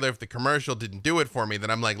the commercial didn't do it for me,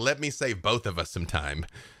 then I'm like, let me save both of us some time.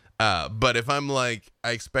 But if I'm like,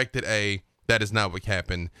 I expected that is not what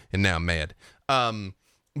happened, and now I'm mad.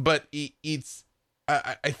 But it's,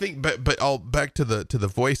 I think, but all back to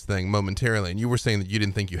the voice thing momentarily. And you were saying that you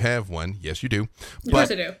didn't think you have one. Yes, you do. Of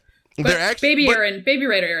course I do. But baby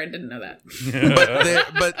writer Aaron didn't know that.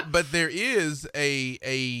 but there is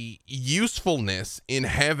a usefulness in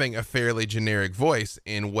having a fairly generic voice,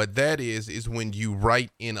 and what that is when you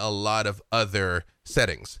write in a lot of other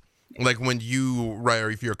settings. Like when you write, or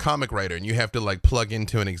if you're a comic writer and you have to like plug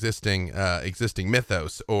into an existing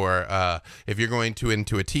mythos, or if you're going into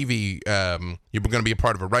a TV, you're going to be a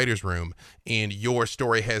part of a writer's room, and your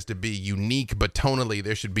story has to be unique, but tonally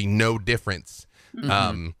there should be no difference.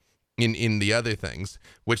 In the other things,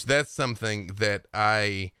 which that's something that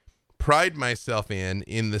I pride myself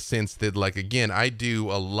in the sense that, like, again, I do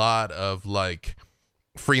a lot of like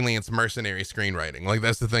freelance mercenary screenwriting. Like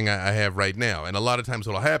that's the thing I have right now. And a lot of times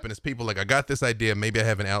what'll happen is people like, I got this idea, maybe I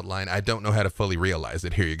have an outline, I don't know how to fully realize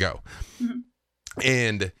it. Here you go.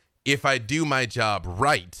 And if I do my job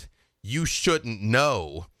right, you shouldn't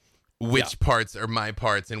know which parts are my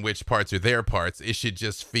parts and which parts are their parts. It should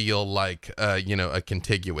just feel like, a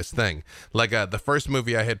contiguous thing. Like the first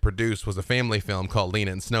movie I had produced was a family film called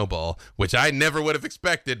Lena and Snowball, which I never would have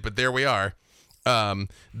expected, but there we are.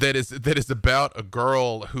 That is about a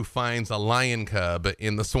girl who finds a lion cub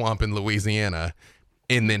in the swamp in Louisiana,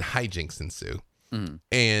 and then hijinks ensue.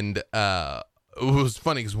 And it was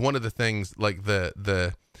funny because one of the things, like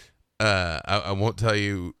I won't tell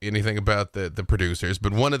you anything about the producers,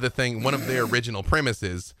 but one of their original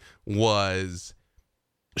premises was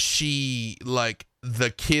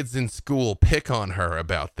the kids in school pick on her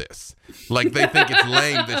about this. Like they think it's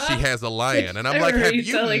lame that she has a lion. And I'm like, have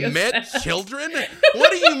you met children?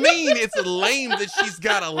 What do you mean it's lame that she's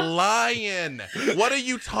got a lion? What are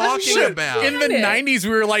you talking about? In the 90s,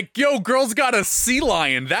 we were like, yo, girls got a sea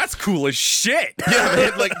lion. That's cool as shit. Yeah,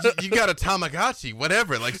 man, like you got a Tamagotchi,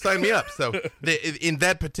 whatever. Like sign me up. So in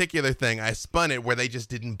that particular thing, I spun it where they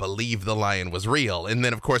just didn't believe the lion was real. And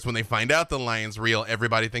then, of course, when they find out the lion's real,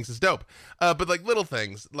 everybody thinks it's dope. But like little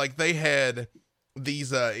things, like they had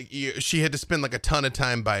these she had to spend like a ton of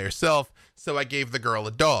time by herself, so I gave the girl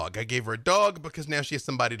a dog. I gave her a dog because now she has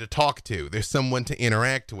somebody to talk to. There's someone to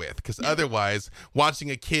interact with, because otherwise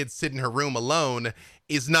watching a kid sit in her room alone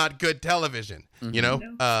is not good television. You know,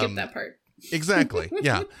 skip that part. Exactly.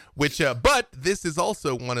 Yeah. Which but this is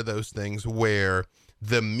also one of those things where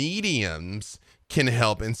the mediums can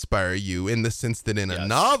help inspire you, in the sense that in a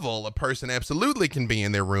novel, a person absolutely can be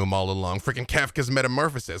in their room all along. Freaking Kafka's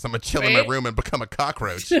Metamorphosis. I'm gonna chill in my room and become a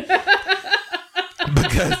cockroach.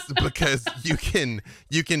 because you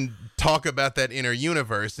can talk about that inner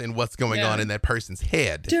universe and what's going on in that person's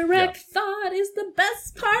head. Direct thought is the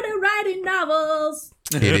best part of writing novels.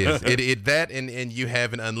 It is. It that and you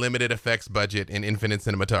have an unlimited effects budget and infinite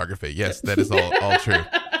cinematography. Yes, that is all true.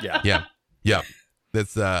 Yeah.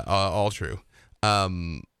 That's all true. Go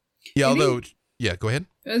ahead.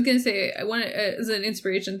 I was gonna say, I want as an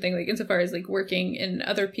inspiration thing, like insofar as like working in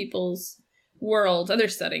other people's worlds, other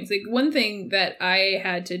settings. Like one thing that I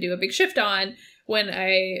had to do a big shift on when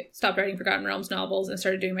I stopped writing Forgotten Realms novels and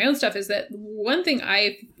started doing my own stuff is that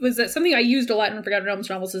something I used a lot in Forgotten Realms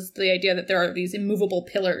novels is the idea that there are these immovable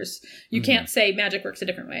pillars. You can't say magic works a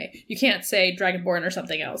different way. You can't say Dragonborn or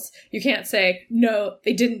something else. You can't say, no,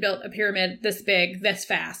 they didn't build a pyramid this big, this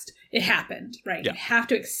fast. It happened, right? Yeah. You have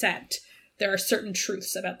to accept there are certain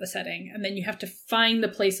truths about the setting, and then you have to find the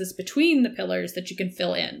places between the pillars that you can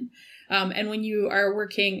fill in. And when you are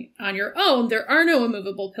working on your own, there are no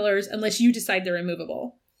immovable pillars unless you decide they're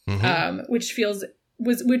immovable. It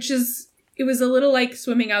was a little like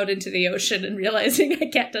swimming out into the ocean and realizing I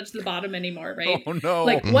can't touch the bottom anymore, right? Oh, no.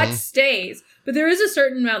 Like, what stays? But there is a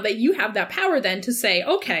certain amount that you have that power then to say,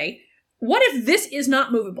 okay, what if this is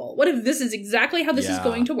not movable? What if this is exactly how this is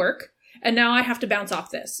going to work? And now I have to bounce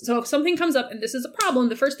off this. So if something comes up and this is a problem,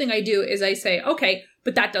 the first thing I do is I say, okay,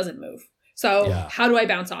 but that doesn't move. So how do I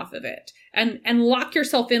bounce off of it? And lock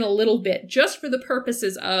yourself in a little bit just for the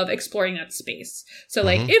purposes of exploring that space. So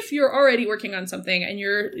like if you're already working on something and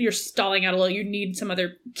you're stalling out a little, you need some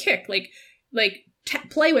other kick,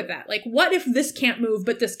 play with that. Like, what if this can't move,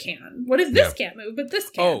 but this can? What if this can't move, but this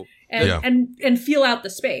can? And feel out the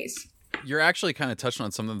space. You're actually kind of touching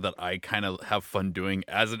on something that I kind of have fun doing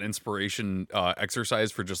as an inspiration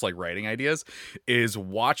exercise for just like writing ideas, is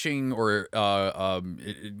watching or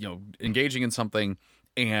engaging in something.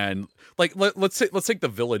 And like let's take The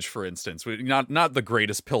Village, for instance. Not the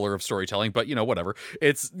greatest pillar of storytelling, but whatever.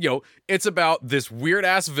 It's about this weird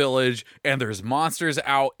ass village, and there's monsters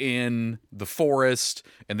out in the forest,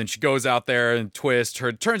 and then she goes out there and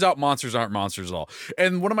turns out monsters aren't monsters at all.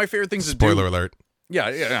 And one of my favorite things Spoiler alert.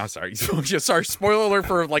 Yeah. Sorry. Sorry. Spoiler alert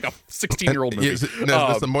for like a 16-year-old movie.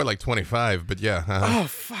 No, this is more like 25, but yeah. Oh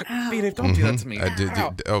fuck, Dave, don't do that to me.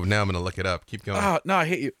 Now I'm gonna look it up. Keep going. No, I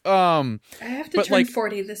hate you. I have to turn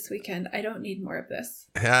 40 this weekend. I don't need more of this.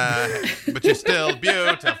 But you're still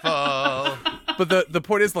beautiful. But the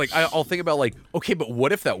point is, like, I'll think about, like, okay, but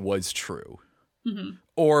what if that was true? Mm-hmm.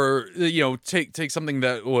 Or, you know, take something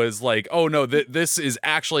that was like, oh no, this is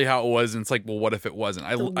actually how it was, and it's like, well, what if it wasn't?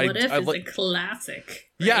 What if is a classic.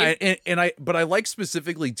 Right? Yeah, but I like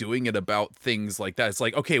specifically doing it about things like that. It's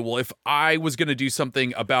like, okay, well, if I was gonna do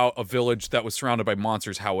something about a village that was surrounded by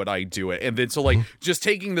monsters, how would I do it? And then so like just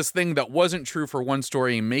taking this thing that wasn't true for one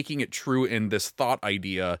story and making it true in this thought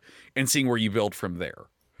idea and seeing where you build from there.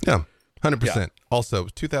 Yeah. 100%. Also,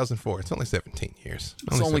 2004. It's only 17 years.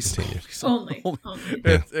 Only 17 years. Only.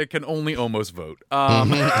 It can only almost vote.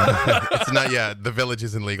 It's not yet. The village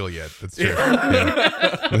isn't legal yet. That's true. Yeah.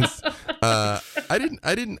 I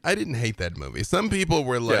didn't hate that movie. Some people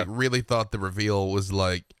were like really thought the reveal was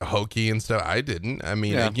like hokey and stuff. I didn't. I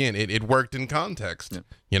mean, again, it worked in context. Yeah.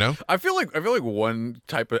 You know, I feel like one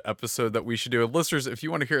type of episode that we should do, and listeners, if you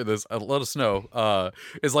want to hear this, let us know.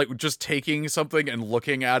 Is like just taking something and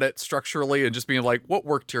looking at it structurally and just being like, what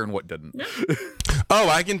worked here and what didn't. Oh,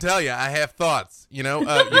 I can tell you, I have thoughts. You know,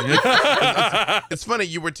 it's funny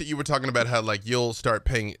you were talking about how like you'll start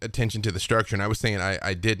paying attention to the structure, and I was saying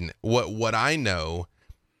I didn't. What I know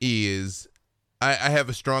is I have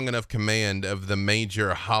a strong enough command of the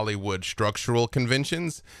major Hollywood structural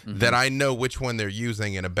conventions that I know which one they're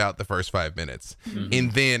using in about the first 5 minutes.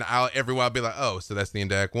 And then everyone will be like, oh, so that's the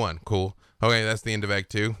end of Act 1. Cool. Okay, that's the end of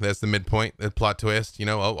Act 2. That's the midpoint, the plot twist. You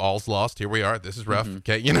know, oh, all's lost. Here we are. This is rough.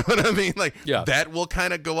 Okay, you know what I mean? Like, that will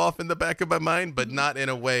kind of go off in the back of my mind, but not in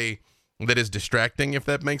a way that is distracting, if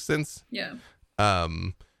that makes sense. Yeah.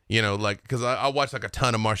 You know, like, because I watch like a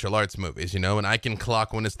ton of martial arts movies, you know, and I can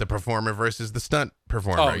clock when it's the performer versus the stunt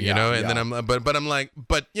performer, you know, and then I'm, but I'm like,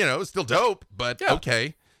 but you know, it's still dope, but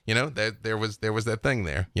okay, you know, there was that thing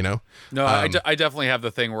there, you know. No, I definitely have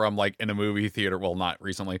the thing where I'm like in a movie theater, well, not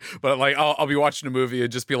recently, but like I'll be watching a movie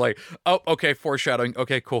and just be like, oh, okay, foreshadowing,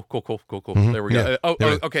 okay, cool, there we go.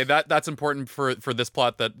 Okay, that's important for this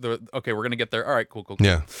plot. Okay, we're gonna get there. All right, cool.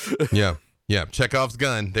 Yeah, Chekhov's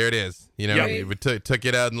gun. There it is. You know, we took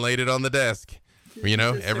it out and laid it on the desk. You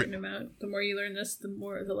know, certain amount. The more you learn this, the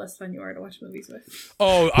less fun you are to watch movies with.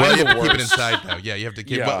 Oh, well, you have to keep it inside though. Yeah, you have to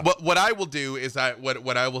keep. Yeah. What I will do is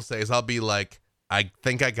what I will say is I'll be like, I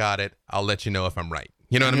think I got it. I'll let you know if I'm right.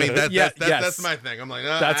 You know what I mean? That's my thing. I'm like,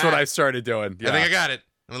 that's what I started doing. Yeah. I think I got it.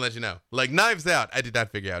 I'm gonna let you know. Like Knives Out, I did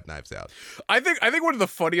not figure out Knives Out. I think one of the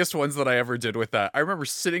funniest ones that I ever did with that. I remember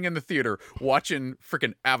sitting in the theater watching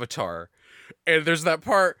freaking Avatar. And there's that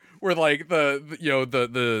part where like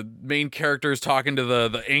the main character is talking to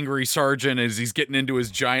the angry sergeant as he's getting into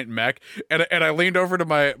his giant mech, and I leaned over to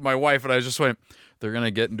my wife and I just went, they're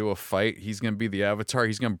gonna get into a fight. He's gonna be the Avatar.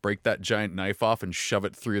 He's gonna break that giant knife off and shove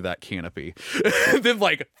it through that canopy. Then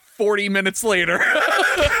like 40 minutes later,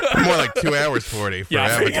 more like 2 hours 40 for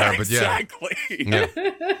Avatar, but exactly.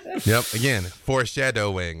 Yep. Again,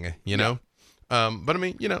 foreshadowing. You know. But I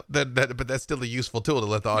mean, you know, but that's still a useful tool to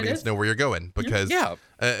let the audience know where you're going because then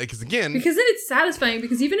it's satisfying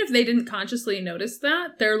because even if they didn't consciously notice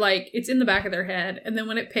that, they're like, it's in the back of their head. And then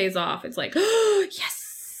when it pays off, it's like, oh,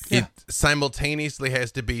 yes. It simultaneously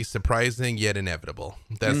has to be surprising yet inevitable.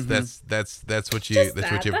 That's what you have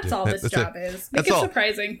to do. That's all this job is. Make it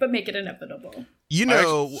surprising, but make it inevitable. You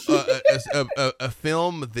know, a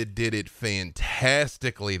film that did it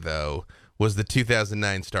fantastically though was the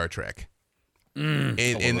 2009 Star Trek. In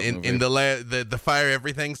the fire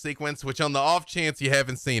everything sequence, which on the off chance you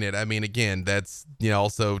haven't seen it, I mean, again, that's, you know,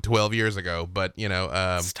 also 12 years ago, but you know,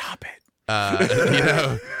 stop it. You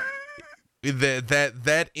know,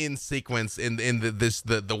 that in sequence in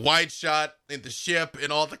the wide shot in the ship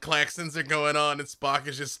and all the klaxons are going on and Spock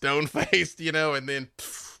is just stone faced, you know, and then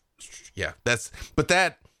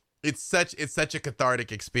it's such a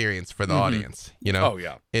cathartic experience for the audience, you know? Oh,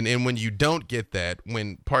 yeah. And when you don't get that,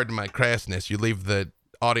 when, pardon my crassness, you leave the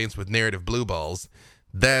audience with narrative blue balls,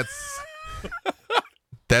 that's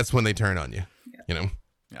when they turn on you, you know?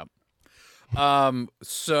 Yep.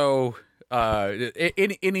 So,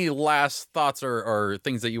 any last thoughts or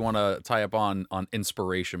things that you want to tie up on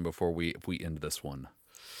inspiration before we end this one?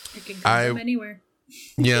 It can come from anywhere.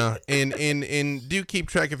 Yeah, and do keep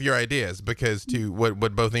track of your ideas because to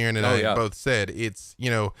what both Aaron and I both said, it's, you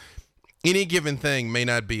know, any given thing may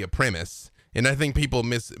not be a premise, and I think people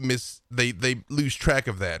they lose track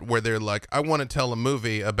of that, where they're like, I want to tell a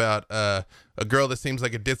movie about a girl that seems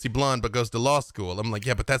like a ditzy blonde but goes to law school. I'm like,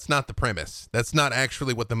 yeah, but that's not the premise. That's not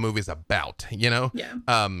actually what the movie's about, you know?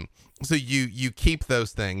 Yeah. So you keep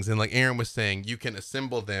those things, and like Aaron was saying, you can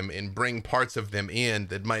assemble them and bring parts of them in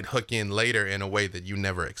that might hook in later in a way that you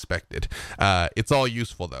never expected. It's all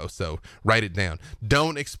useful though, so write it down.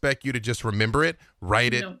 Don't expect you to just remember it.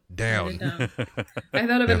 Write it down. I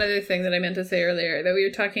thought of another thing that I meant to say earlier, that we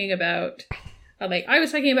were talking about. Like, I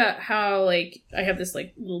was talking about how, like, I have this,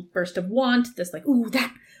 like, little burst of want, this, like, ooh,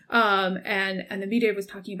 that. And then BJ was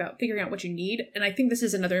talking about figuring out what you need. And I think this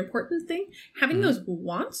is another important thing. Having those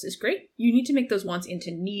wants is great. You need to make those wants into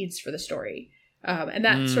needs for the story. And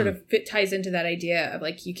that sort of ties into that idea of,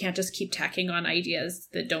 like, you can't just keep tacking on ideas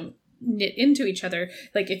that don't knit into each other.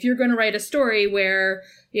 Like, if you're going to write a story where,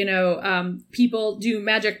 you know, people do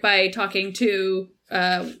magic by talking to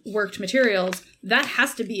worked materials, that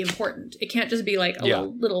has to be important. It can't just be like a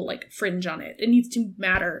little like fringe on it. It needs to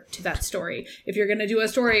matter to that story. If you're going to do a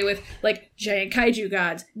story with like giant kaiju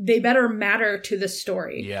gods, they better matter to the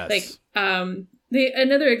story. Yes. Like,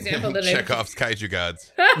 another example that Chekhov's kaiju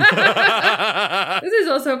gods. This is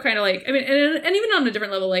also kind of like, I mean, and even on a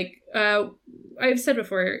different level, like, I've said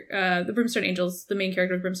before, the Brimstone Angels, the main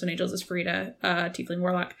character of Brimstone Angels is Farida, Tiefling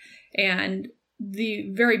Warlock. And the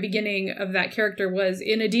very beginning of that character was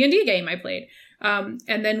in a D&D game I played. And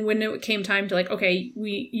then when it came time to like, okay,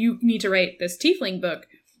 you need to write this Tiefling book,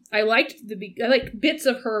 I liked bits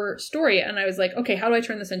of her story, and I was like, okay, how do I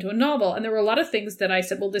turn this into a novel? And there were a lot of things that I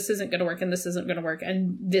said, well, this isn't going to work, and this isn't going to work,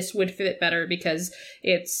 and this would fit better because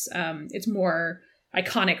it's more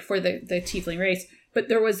iconic for the Tiefling race. But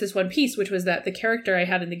there was this one piece, which was that the character I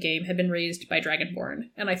had in the game had been raised by Dragonborn,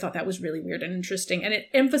 and I thought that was really weird and interesting, and it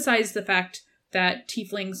emphasized the fact that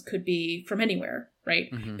tieflings could be from anywhere, right?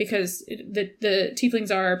 Mm-hmm. Because the tieflings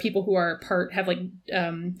are people who are have like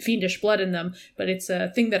fiendish blood in them, but it's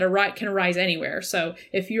a thing that can arise anywhere. So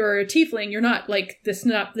if you're a tiefling, you're not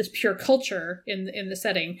this pure culture in the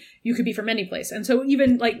setting. You could be from any place. And so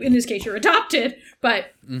even like in this case, you're adopted,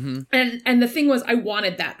 but and the thing was, I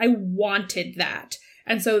wanted that.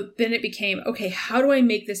 And so then it became, okay, how do I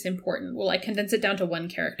make this important? Well, I condense it down to one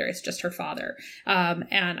character. It's just her father.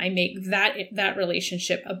 And I make that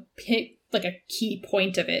relationship a key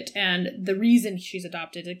point of it. And the reason she's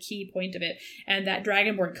adopted, a key point of it. And that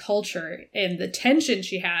Dragonborn culture and the tension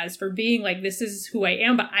she has for being like, this is who I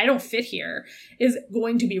am, but I don't fit here, is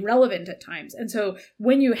going to be relevant at times. And so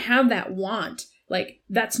when you have that want, like,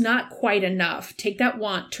 that's not quite enough. Take that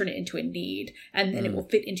want, turn it into a need, and then it will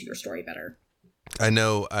fit into your story better. I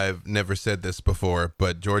know I've never said this before,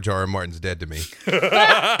 but George R.R. Martin's dead to me.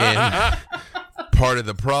 And part of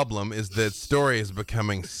the problem is that story is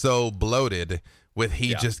becoming so bloated with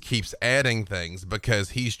he just keeps adding things because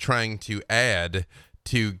he's trying to add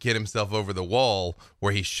to get himself over the wall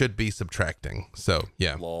where he should be subtracting. So,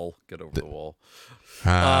 yeah. Lol, get over the wall.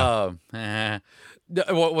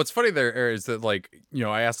 What's funny there is that, like, you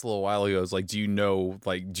know, I asked a little while ago, I was like, do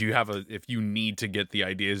you have if you need to get the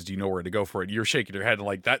ideas, do you know where to go for it? You're shaking your head and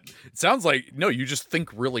like that. It sounds like, no, you just think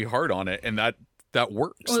really hard on it, and that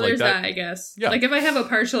works. Well, like there's that, I guess. Yeah. Like if I have a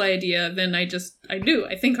partial idea, then I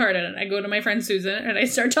think hard on it. I go to my friend Susan and I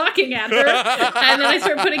start talking at her and then I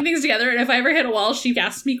start putting things together. And if I ever hit a wall, she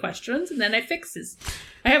asks me questions and then I fixes.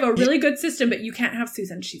 I have a really good system, but you can't have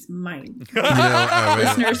Susan. She's mine. You know,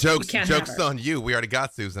 listeners, jokes on you. We already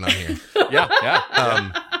got Susan on here. Yeah.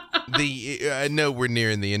 I know we're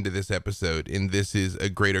nearing the end of this episode, and this is a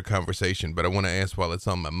greater conversation, but I want to ask while it's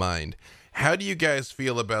on my mind. How do you guys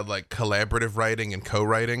feel about like collaborative writing and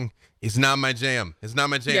co-writing? It's not my jam.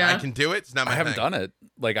 Yeah. I can do it. It's not my I haven't thing. done it.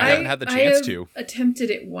 Like I haven't had the chance to. Attempted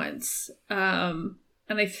it once. And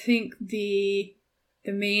I think the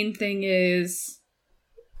main thing is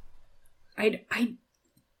I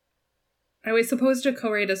was supposed to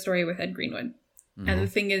co-write a story with Ed Greenwood. Mm-hmm. And the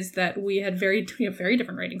thing is that we have very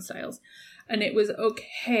different writing styles. And it was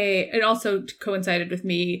okay. It also coincided with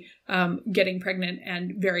me getting pregnant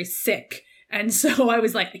and very sick. And so I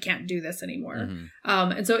was like, I can't do this anymore. Mm-hmm.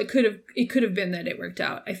 And so it could have been that it worked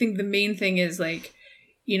out. I think the main thing is like,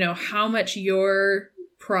 you know, how much your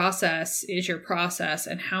process is your process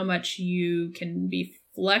and how much you can be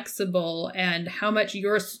flexible and how much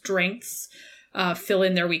your strengths fill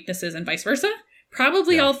in their weaknesses and vice versa.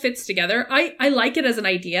 Probably all fits together. I like it as an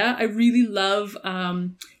idea. I really love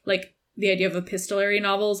like the idea of epistolary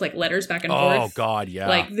novels, like letters back and forth. Oh God, yeah.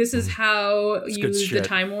 Like this is how The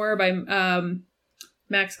Time War by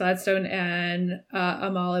Max Gladstone and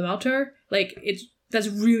Amal Imaltar. Like That's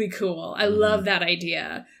really cool. I love that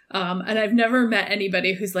idea. And I've never met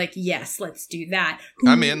anybody who's like, yes, let's do that.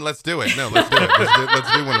 I'm in. Let's do it. No, let's do it.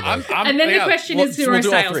 Let's do one of those. And then the question is, do our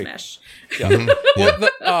styles mesh?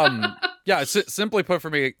 Yeah. Simply put, for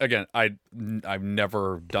me, again, I've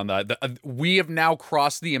never done that. We have now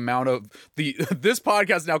crossed the amount of this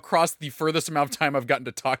podcast now crossed the furthest amount of time I've gotten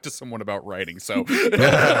to talk to someone about writing. So,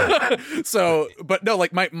 but no,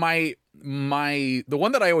 like my the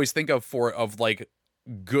one that I always think of like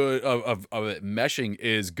good of it meshing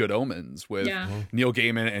is Good Omens with Neil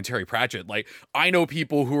Gaiman and Terry Pratchett. Like, I know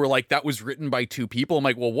people who are like, that was written by two people. I'm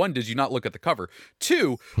like, well, one, did you not look at the cover?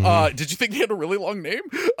 Two, did you think they had a really long name?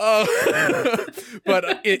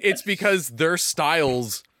 But it's because their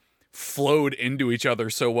styles flowed into each other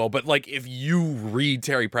so well. But like, if you read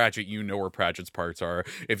Terry Pratchett, you know where Pratchett's parts are.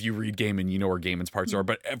 If you read Gaiman, you know where Gaiman's parts are.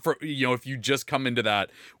 But if you just come into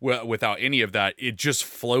that without any of that, it just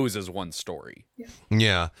flows as one story.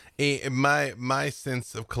 Yeah. My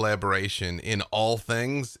sense of collaboration in all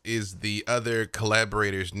things is the other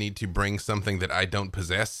collaborators need to bring something that I don't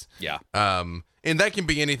possess. Yeah. And that can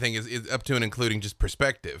be anything, is up to and including just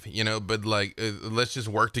perspective, but like, let's just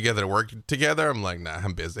work together. I'm like, nah,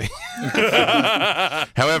 I'm busy.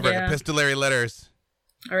 However, epistolary letters,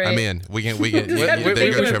 all right. I'm in. We can we should talk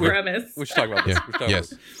about this.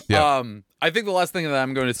 Yes. Yeah. I think the last thing that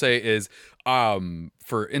I'm going to say is,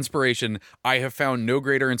 for inspiration, I have found no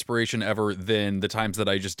greater inspiration ever than the times that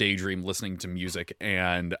I just daydream listening to music,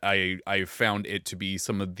 and I found it to be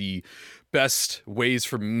some of the best ways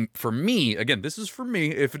for me. Again, this is for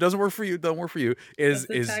me. If it doesn't work for you, it doesn't work for you. Is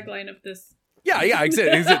the tagline of this? Yeah,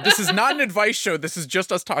 exactly. This is not an advice show. This is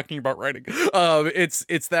just us talking about writing. It's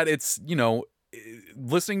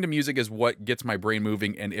listening to music is what gets my brain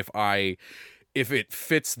moving, and if it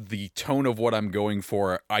fits the tone of what I'm going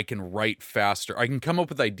for, I can write faster. I can come up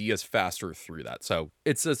with ideas faster through that. So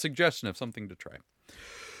it's a suggestion of something to try.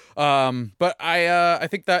 But I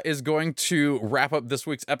think that is going to wrap up this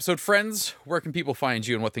week's episode. Friends, where can people find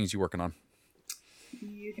you and what things you're working on?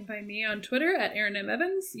 You can find me on Twitter at Aaron M.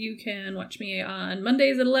 Evans. You can watch me on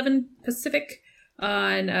Mondays at 11 Pacific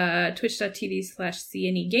on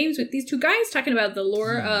twitch.tv/CNE Games with these two guys talking about the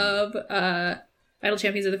lore of Idle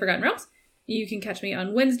Champions of the Forgotten Realms. You can catch me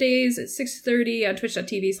on Wednesdays at 6:30 on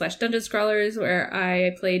twitch.tv/Dungeon Scrollers, where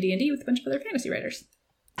I play D&D with a bunch of other fantasy writers.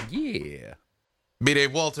 Yeah. Be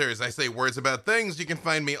Dave Walters. I say words about things. You can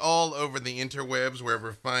find me all over the interwebs,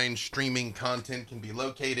 wherever fine streaming content can be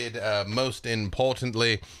located. Most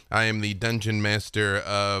importantly, I am the Dungeon Master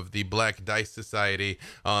of the Black Dice Society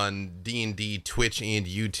on D&D Twitch and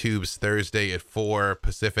YouTube's Thursday at 4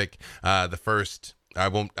 Pacific. The first... I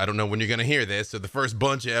don't know when you're going to hear this. So the first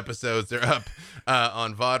bunch of episodes are up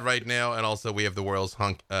on VOD right now. And also we have the world's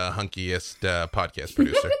hunkiest podcast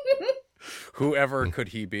producer. Whoever could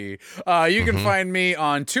he be? You can find me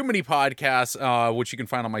on Too Many Podcasts, which you can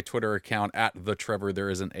find on my Twitter account at The Trevor. There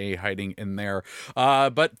is an A hiding in there.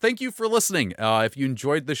 But thank you for listening. If you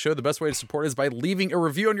enjoyed the show, the best way to support is by leaving a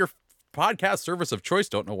review on your podcast service of choice.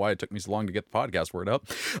 Don't know why it took me so long to get the podcast word up.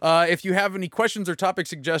 If you have any questions or topic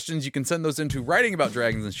suggestions, you can send those into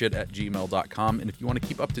writingaboutdragonsandshit@gmail.com. And if you want to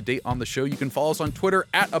keep up to date on the show, you can follow us on Twitter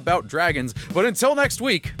at About Dragons. But until next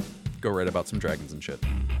week, go write about some dragons and shit.